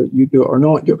 whether you do it or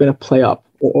not, you're going to play up.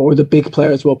 Or the big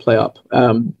players will play up.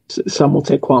 Some will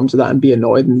take qualms of that and be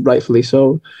annoyed, and rightfully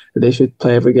so. They should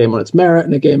play every game on its merit,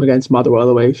 and a game against Motherwell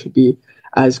away should be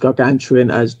as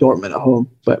gargantuan as Dortmund at home.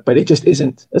 But it just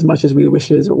isn't, as much as we wish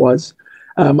it was.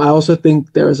 I also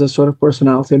think there is a sort of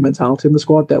personality and mentality in the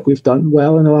squad that we've done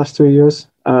well in the last 3 years,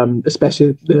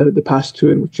 especially the past two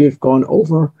in which we've gone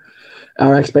over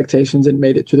our expectations and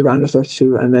made it to the round of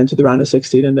 32 and then to the round of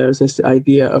 16. And there's this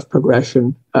idea of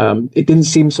progression. It didn't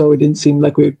seem so. It didn't seem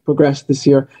like we progressed this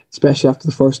year, especially after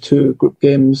the first two group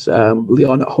games,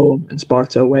 Lyon at home and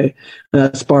Sparta away. And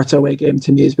that Sparta away game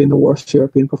to me has been the worst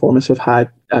European performance we've had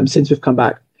since we've come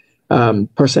back,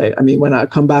 per se. I mean, when I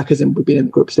come back as in we've been in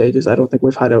the group stages, I don't think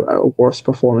we've had a worse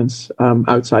performance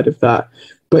outside of that.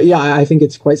 But yeah, I think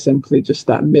it's quite simply just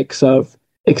that mix of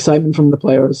excitement from the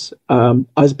players,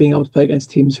 us being able to play against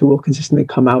teams who will consistently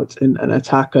come out and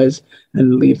attack us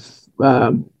and leave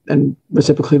and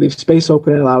reciprocally leave space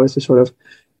open and allow us to sort of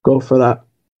go for that.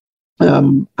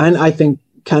 And I think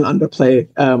can't underplay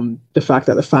the fact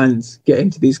that the fans get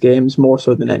into these games more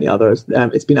so than any others.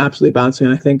 It's been absolutely bouncing.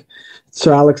 And I think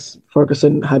Sir Alex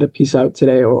Ferguson had a piece out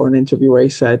today or an interview where he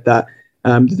said that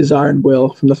the desire and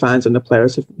will from the fans and the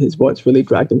players is what's really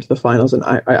dragged them to the finals. And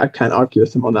I can't argue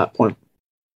with him on that point.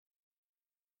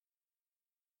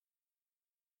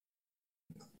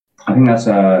 I think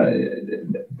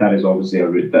that is obviously a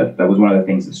route that was one of the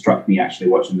things that struck me actually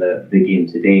watching the game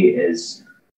today is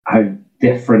how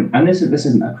different. And this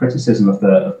isn't a criticism of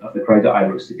the crowd at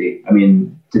Ibrox today. I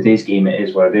mean, today's game, it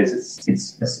is what it is.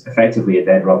 It's effectively a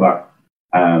dead rubber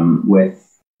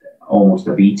with almost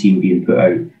a B team being put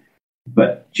out.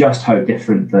 But just how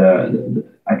different the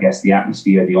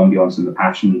atmosphere, the ambience, and the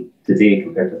passion today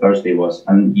compared to Thursday was,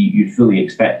 and you'd fully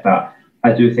expect that.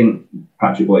 I do think,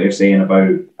 Patrick, what you're saying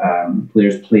about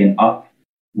players playing up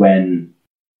when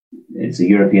it's a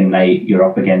European night, you're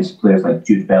up against players like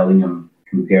Jude Bellingham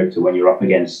compared to when you're up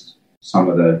against some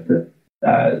of the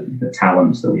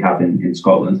talents that we have in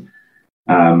Scotland.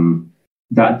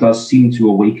 That does seem to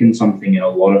awaken something in a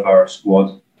lot of our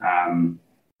squad.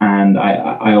 And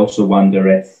I also wonder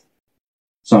if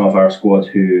some of our squad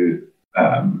who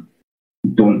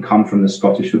don't come from the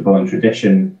Scottish footballing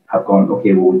tradition have gone,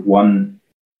 okay, well,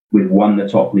 we've won the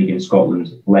top league in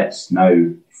Scotland. Let's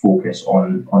now focus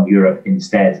on Europe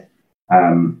instead.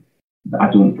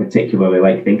 I don't particularly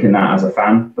like thinking that as a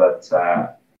fan, but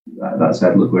that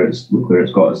said, look where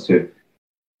it's got us to.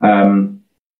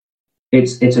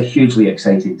 It's a hugely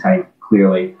exciting time.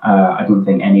 Clearly, I don't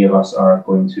think any of us are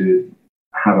going to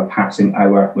have a passing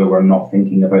hour where we're not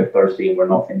thinking about Thursday and we're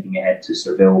not thinking ahead to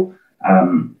Seville.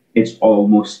 It's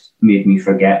almost made me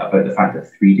forget about the fact that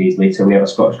 3 days later we have a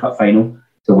Scottish Cup final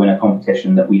to win a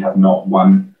competition that we have not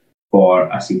won for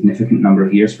a significant number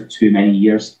of years, for too many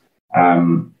years,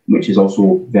 which is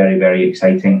also very, very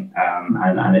exciting.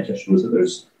 And it just shows that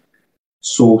there's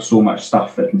so much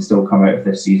stuff that can still come out of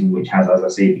this season, which has, as I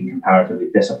say, been comparatively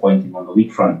disappointing on the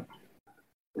league front.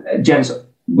 Gents,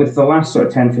 with the last sort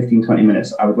of 10, 15, 20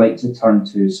 minutes, I would like to turn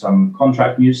to some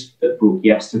contract news that broke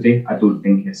yesterday. I don't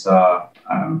think it's a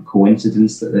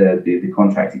coincidence that the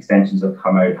contract extensions have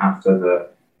come out after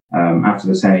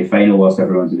the semi-final, whilst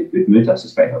everyone's in a good mood. I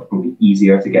suspect it'll probably be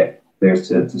easier to get players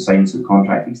to sign some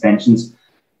contract extensions.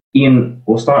 Ian,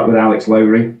 we'll start with Alex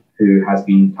Lowry, who has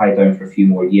been tied down for a few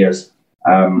more years.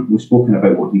 We've spoken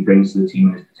about what he brings to the team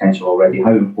and his potential already.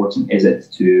 How important is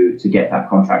it to get that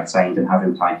contract signed and have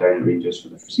him tied down at Rangers for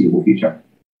the foreseeable future?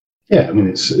 Yeah, I mean,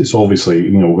 it's obviously,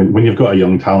 when you've got a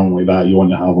young talent like that, you want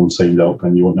to have him signed up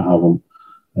and you want to have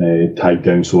him tied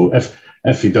down. So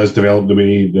if he does develop the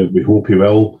way that we hope he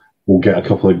will, we'll get a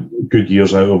couple of good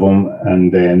years out of him,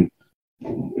 and then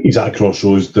he's at a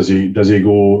crossroads. Does he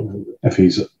go, if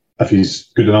he's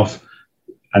good enough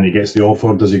and he gets the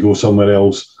offer, does he go somewhere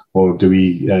else, or do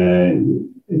we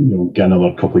get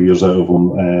another couple of years out of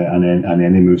him and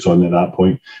then he moves on at that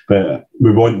point? But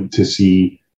we want to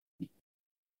see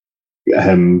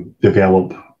him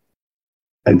develop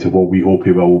into what we hope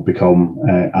he will become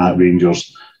at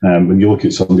Rangers. When you look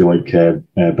at somebody like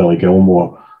Billy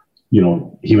Gilmour,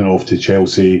 he went off to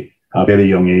Chelsea at a very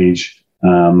young age.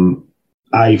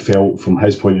 I felt from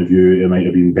his point of view it might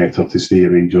have been better to stay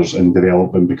at Rangers and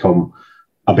develop and become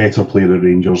a better player at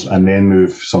Rangers and then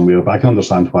move somewhere. But I can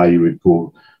understand why you would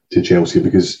go to Chelsea,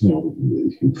 because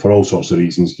for all sorts of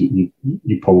reasons you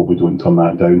probably don't turn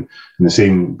that down, and the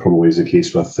same probably is the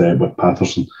case with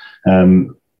Patterson.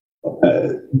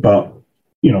 But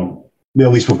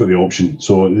at least we've got the option.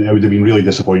 So it would have been really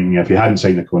disappointing if he hadn't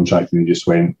signed the contract and he just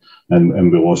went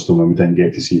and we lost him and we didn't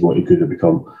get to see what he could have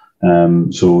become.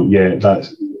 So yeah,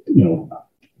 that's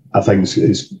I think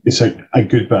it's a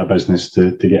good bit of business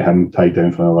to get him tied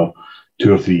down for another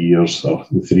 2 or 3 years, or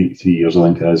three years I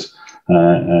think it is.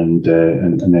 And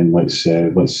then let's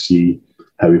see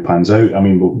how he pans out. I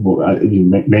mean, you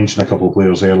mentioned a couple of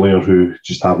players earlier who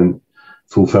just haven't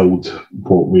fulfilled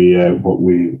what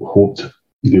we hoped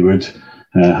they would,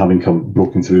 having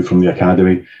broken through from the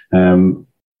academy.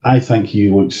 I think he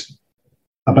looks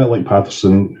a bit like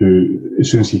Patterson, who as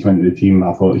soon as he came into the team,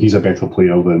 I thought he's a better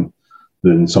player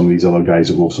than some of these other guys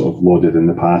that we've sort of lauded in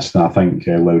the past. And I think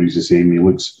Lowry's the same. He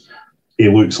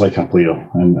looks like a player,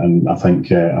 and I think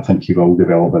he will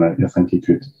develop in it. I think he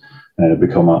could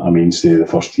become a mainstay of the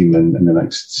first team in the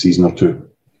next season or two.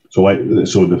 So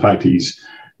the fact that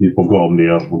we've got him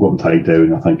there, we've got him tied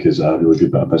down, I think is a really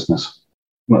good bit of business.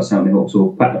 Well, certainly hope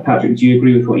so. Patrick, do you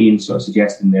agree with what Ian's sort of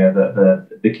suggesting there,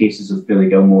 that the cases of Billy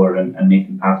Gilmour and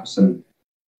Nathan Patterson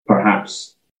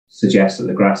perhaps suggest that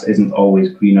the grass isn't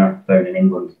always greener down in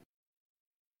England?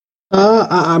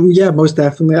 Yeah, most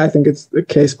definitely. I think it's a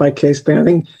case by case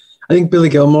thing. I think Billy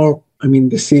Gilmour,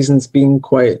 this season's been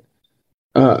quite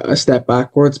a step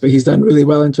backwards, but he's done really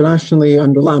well internationally.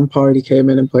 Under Lampard, he came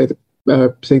in and played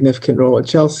a significant role at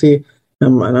Chelsea,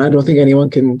 and I don't think anyone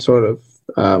can sort of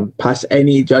pass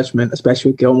any judgment,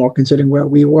 especially with Gilmour, considering where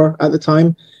we were at the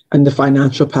time and the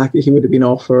financial package he would have been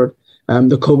offered.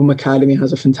 The Cobham Academy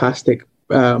has a fantastic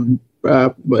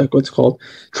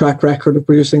track record of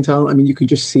producing talent. You can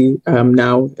just see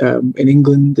now in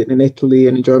England and in Italy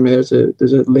and in Germany, there's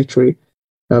a literary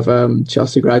of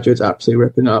Chelsea graduates absolutely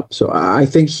ripping up. So I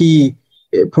think he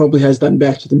probably has done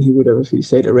better than he would have if he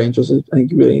stayed at Rangers. I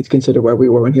think you really need to consider where we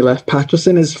were when he left.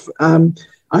 Patterson is,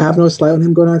 I have no slight on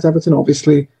him going out to Everton.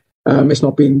 Obviously, it's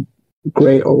not been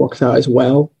great or worked out as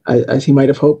well as he might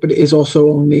have hoped, but it is also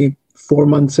only 4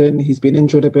 months in. He's been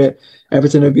injured a bit.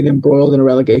 Everton have been embroiled in a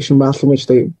relegation battle, which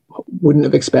they wouldn't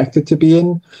have expected to be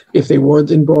in. If they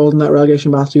weren't embroiled in that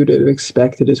relegation battle, you would have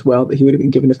expected as well that he would have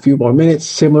been given a few more minutes,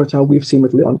 similar to how we've seen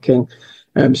with Leon King.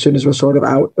 As soon as we're sort of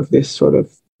out of this sort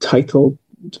of title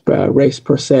race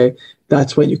per se,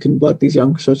 that's when you can blood these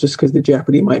youngsters, just because the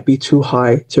jeopardy might be too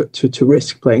high to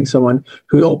risk playing someone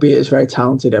who, albeit is very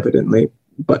talented evidently,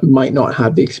 but might not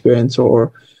have the experience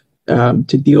or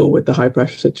to deal with the high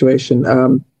pressure situation.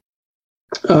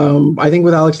 I think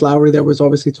with Alex Lowry, there was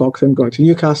obviously talk of him going to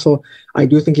Newcastle. I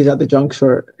do think he's at the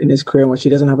juncture in his career in which he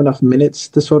doesn't have enough minutes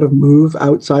to sort of move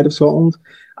outside of Scotland.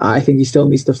 I think he still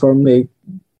needs to firmly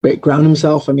ground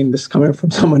himself. This is coming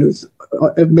from someone who's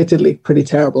admittedly pretty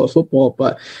terrible at football,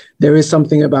 but there is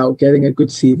something about getting a good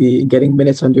CV and getting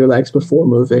minutes under your legs before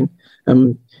moving,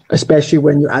 especially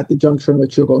when you're at the juncture in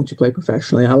which you're going to play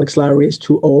professionally. Alex Lowry is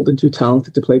too old and too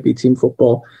talented to play B-team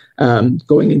football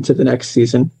going into the next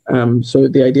season. So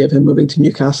the idea of him moving to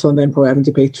Newcastle and then probably having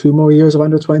to pay 2 more years of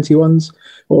under-21s,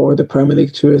 or the Premier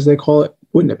League 2 as they call it,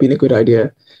 wouldn't have been a good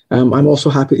idea. I'm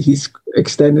also happy that he's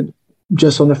extended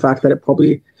just on the fact that it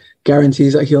probably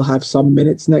guarantees that he'll have some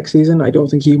minutes next season. I don't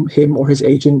think him or his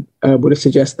agent would have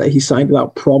suggested that he signed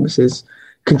without promises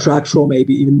contractual,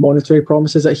 maybe even monetary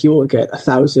promises that he will get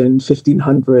 1,000,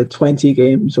 1,500, 20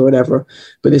 games or whatever.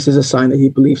 But this is a sign that he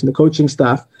believes in the coaching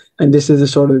staff. And this is a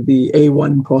sort of the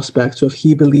A1 prospect. So if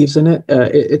he believes in it,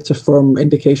 it's a firm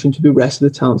indication to the rest of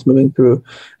the talents moving through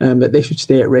that they should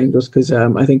stay at Rangers, because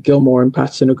I think Gilmore and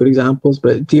Patterson are good examples.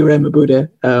 But Dire Mabude,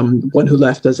 one who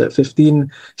left us at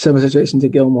 15, similar situation to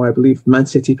Gilmore. I believe Man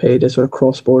City paid a sort of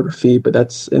cross-border fee, but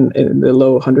that's in the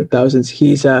low 100,000s.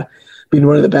 He's been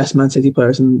one of the best Man City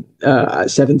players at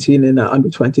 17 in that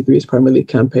under-23s Premier League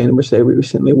campaign, in which they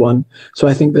recently won. So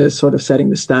I think the sort of setting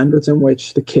the standards in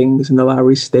which the Kings and the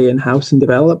Lowrys stay in-house and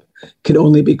develop can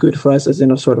only be good for us as in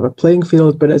a sort of a playing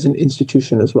field, but as an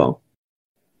institution as well.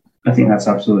 I think that's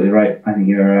absolutely right. I think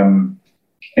you're.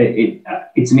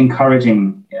 It's an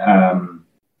encouraging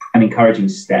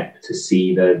step to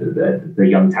see the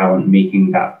young talent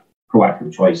making that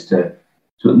proactive choice to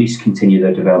at least continue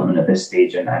their development at this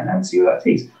stage and see what that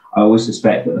takes. I always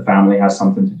suspect that the family has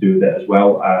something to do with it as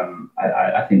well.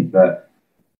 I think that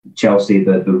Chelsea,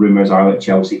 the rumours are that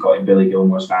Chelsea got in Billy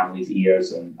Gilmour's family's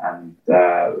ears, and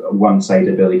one side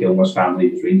of Billy Gilmour's family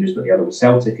was Rangers, but the other was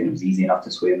Celtic, and it was easy enough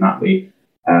to sway in that way.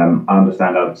 I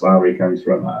understand Alex Lowry comes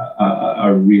from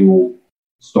a real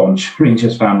staunch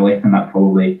Rangers family, and that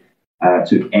probably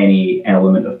took any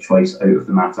element of choice out of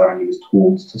the matter, and he was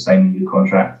told to sign a new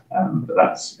contract. But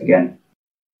that's, again,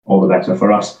 all the better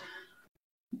for us.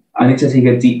 I need to take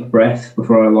a deep breath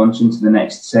before I launch into the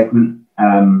next segment.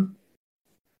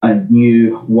 A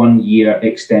new 1-year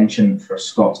extension for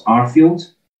Scott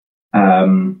Arfield.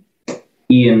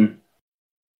 Ian,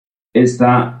 is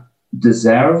that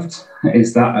deserved?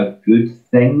 Is that a good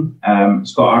thing?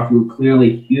 Scott Arfield,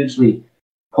 clearly hugely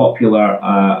popular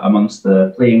amongst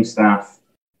the playing staff,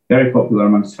 very popular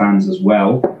amongst fans as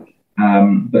well,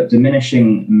 but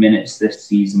diminishing minutes this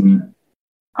season,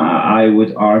 I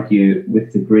would argue,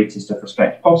 with the greatest of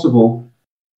respect possible,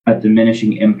 a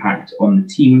diminishing impact on the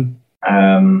team.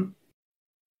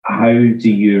 How do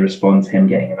you respond to him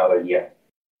getting another year?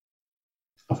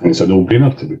 I think it's a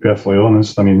no-brainer, to be perfectly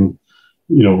honest. I mean,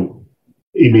 you know,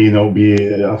 he may not be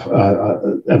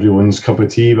everyone's cup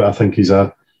of tea, but I think he's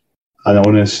an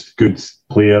honest, good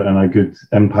player and a good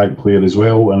impact player as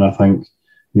well. And I think,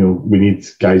 you know, we need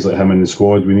guys like him in the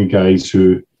squad. We need guys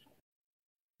who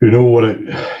know what it.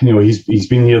 You know, he's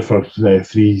been here for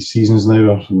 3 seasons now,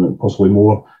 or possibly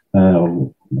more.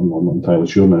 I'm not entirely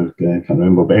sure now. I can't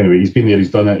remember. But anyway, he's been there.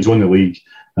 He's done it. He's won the league.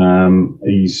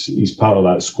 He's part of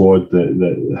that squad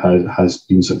that has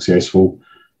been successful.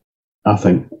 I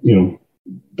think, you know,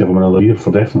 give him another year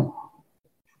for definite.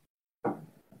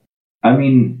 I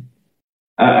mean,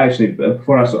 actually,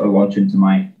 before I sort of launch into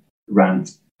my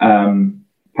rant,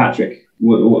 Patrick,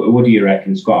 what do you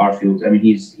reckon, Scott Arfield? I mean,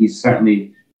 he's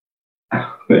certainly,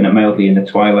 putting it mildly, in the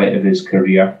twilight of his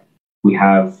career. We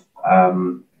have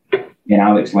in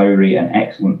Alex Lowry an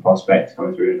excellent prospect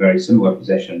coming through in a very similar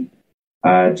position.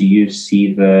 Do you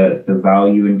see the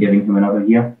value in giving him another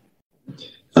year?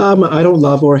 I don't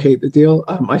love or hate the deal.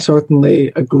 I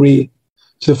certainly agree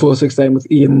to the fullest extent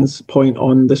with Ian's point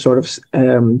on the sort of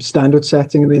standard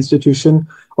setting in the institution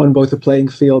on both the playing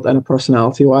field and a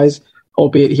personality-wise,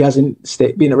 albeit he hasn't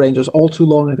been at Rangers all too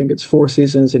long. I think it's 4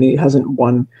 seasons and he hasn't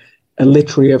won a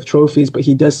litany of trophies, but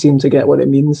he does seem to get what it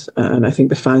means, and I think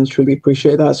the fans truly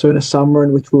appreciate that. So in a summer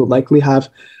in which we'll likely have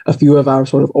a few of our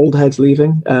sort of old heads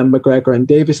leaving, McGregor and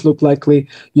Davis look likely.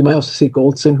 You might also see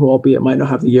Goldson, who albeit might not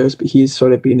have the years, but he's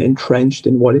sort of been entrenched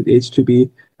in what it is to be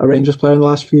a Rangers player in the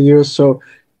last few years. So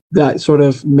that sort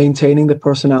of maintaining the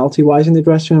personality-wise in the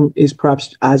dressing room is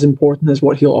perhaps as important as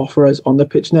what he'll offer us on the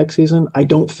pitch next season. I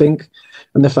don't think,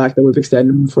 and the fact that we've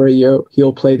extended him for a year,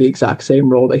 he'll play the exact same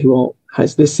role that he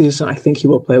has this season. I think he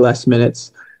will play less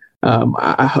minutes.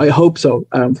 I hope so,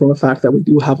 from the fact that we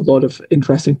do have a lot of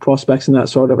interesting prospects in that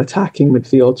sort of attacking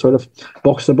midfield, sort of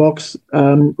box-to-box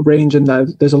range, and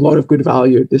that there's a lot of good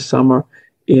value this summer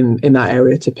in that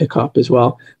area to pick up as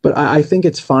well. But I think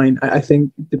it's fine. I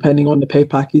think depending on the pay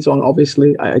pack he's on,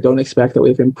 obviously, I don't expect that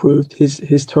we've improved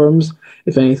his terms.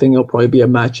 If anything, it'll probably be a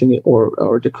matching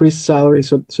or decreased salary.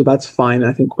 So that's fine.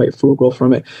 I think quite frugal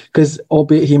from it, because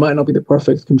albeit he might not be the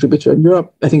perfect contributor in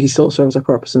Europe, I think he still serves a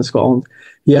purpose in Scotland.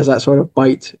 He has that sort of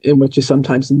bite in which is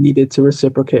sometimes needed to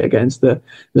reciprocate against the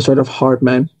sort of hard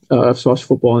men of Scottish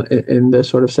football in the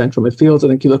sort of central midfields. I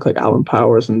think you look like Alan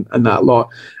Powers and that lot.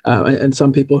 And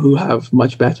some people who have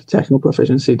much better technical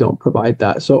proficiency don't provide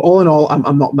that. So all in all,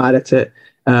 I'm not mad at it.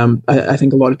 I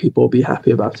think a lot of people will be happy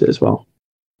about it as well.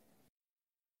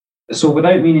 So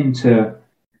without meaning to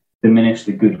diminish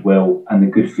the goodwill and the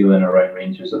good feeling around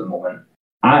Rangers at the moment,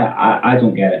 I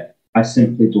don't get it. I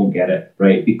simply don't get it,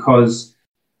 right? Because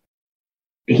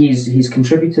he's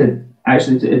contributed.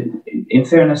 Actually, in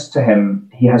fairness to him,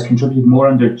 he has contributed more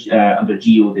under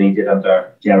Gio than he did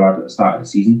under Gerrard at the start of the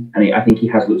season, and I think he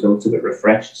has looked a little bit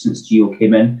refreshed since Gio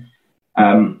came in.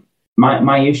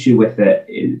 My issue with it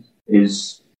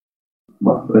is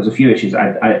well, there's a few issues.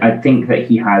 I think that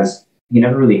he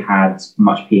never really had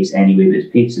much pace anyway, but his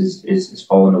pace is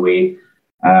fallen away.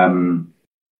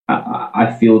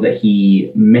 I feel that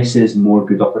he misses more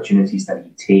good opportunities than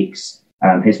he takes.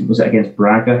 Was it against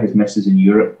Braga? His misses in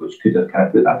Europe, which could have kind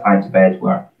of put that tie to bed,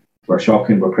 were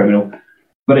shocking, were criminal.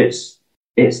 But it's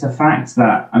the fact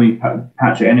that, I mean,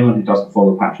 Patrick, anyone who doesn't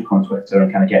follow Patrick on Twitter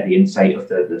and kind of get the insight of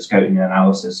the scouting and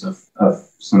analysis of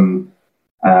some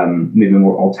maybe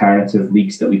more alternative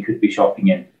leagues that we could be shopping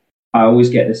in, I always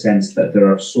get the sense that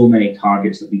there are so many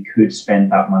targets that we could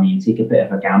spend that money and take a bit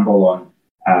of a gamble on,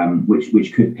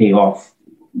 which could pay off.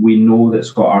 We know that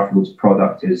Scott Arfield's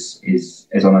product is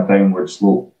on a downward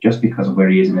slope just because of where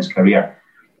he is in his career.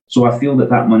 So I feel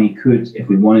that money could, if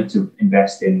we wanted to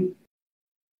invest in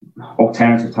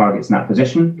alternative targets in that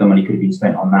position, the money could have been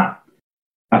spent on that.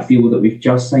 I feel that we've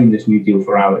just signed this new deal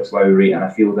for Alex Lowry, and I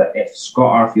feel that if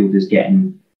Scott Arfield is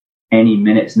getting any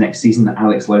minutes next season that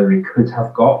Alex Lowry could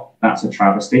have got, that's a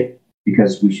travesty,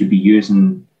 because we should be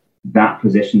using that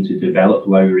position to develop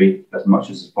Lowry as much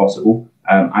as possible.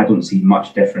 I don't see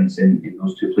much difference in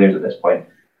those two players at this point.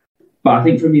 But I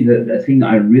think for me, the thing that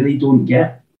I really don't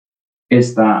get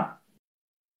is that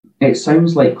it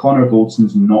sounds like Connor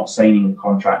Goldson's not signing a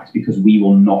contract because we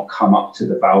will not come up to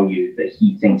the value that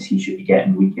he thinks he should be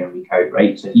getting week in, week out,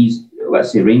 right? So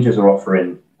let's say Rangers are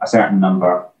offering a certain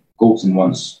number, Goldson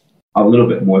wants a little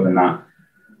bit more than that.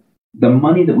 The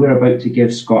money that we're about to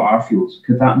give Scott Arfield,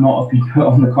 could that not have been put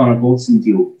on the Connor Goldson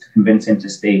deal to convince him to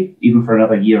stay, even for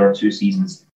another year or two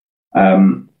seasons?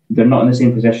 They're not in the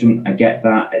same position. I get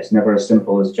that. It's never as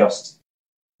simple as just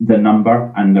the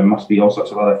number, and there must be all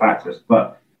sorts of other factors.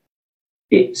 But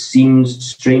it seems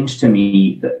strange to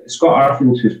me that Scott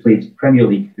Arfield, who's played Premier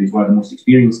League, who's one of the most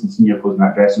experienced and senior players in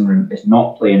that dressing room, is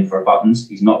not playing for buttons.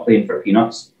 He's not playing for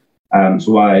peanuts.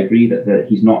 So while I agree that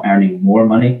he's not earning more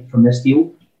money from this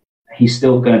deal, he's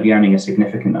still going to be earning a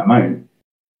significant amount.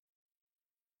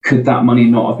 Could that money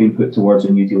not have been put towards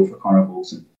a new deal for Connor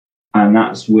Goldson? And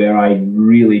that's where I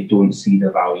really don't see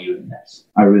the value in this.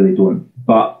 I really don't.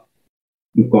 But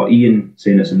we've got Ian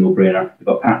saying it's a no-brainer. We've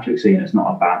got Patrick saying it's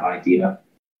not a bad idea.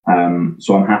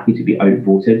 So I'm happy to be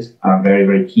outvoted. I'm very,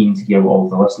 very keen to hear what all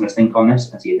the listeners think on this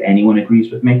and see if anyone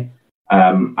agrees with me.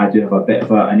 I do have a bit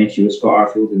of an issue with Scott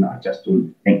Arfield in that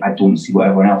I don't see what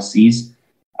everyone else sees.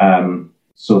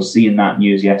 So seeing that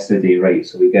news yesterday, right,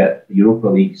 so we get the Europa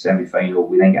League semi-final,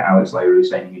 we then get Alex Lowry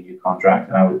signing a new contract,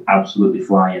 and I was absolutely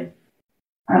flying.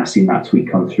 And I seen that tweet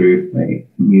come through, like,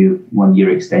 new 1 year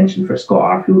extension for Scott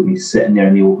Arfield, and he's sitting there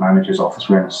in the old manager's office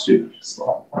wearing a suit.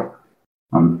 I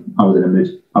was in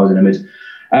a mood.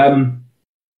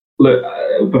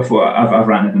 Look, before I've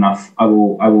ranted enough, I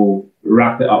will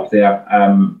wrap it up there.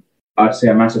 I'd say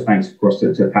a massive thanks, of course,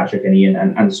 to Patrick and Ian,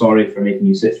 and sorry for making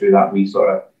you sit through that wee sort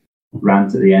of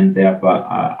rant at the end there, but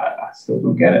I still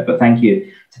don't get it. But thank you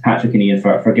to Patrick and Ian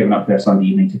for giving up their Sunday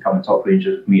evening to come and talk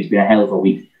Rangers with me. It's been a hell of a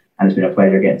week, and it's been a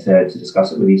pleasure getting to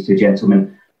discuss it with these two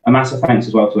gentlemen. A massive thanks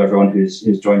as well to everyone who's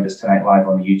joined us tonight live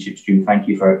on the YouTube stream. Thank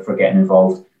you for getting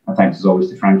involved, and thanks as always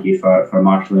to Frankie for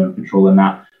marshalling and controlling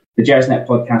that. The Gersnet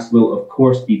podcast will, of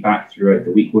course, be back throughout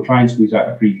the week. We'll try and squeeze out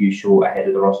a preview show ahead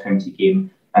of the Ross County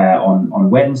game on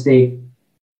Wednesday.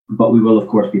 But we will, of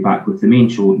course, be back with the main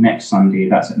show next Sunday.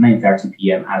 That's at 9:30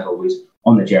 p.m, as always,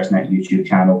 on the Gersnet YouTube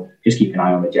channel. Just keep an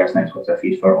eye on the Gersnet Twitter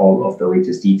feed for all of the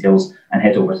latest details, and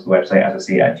head over to the website, as I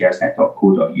say, at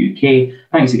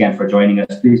gersnet.co.uk. Thanks again for joining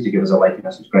us. Please do give us a like and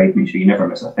a subscribe. Make sure you never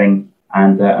miss a thing.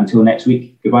 And until next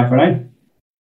week, goodbye for now.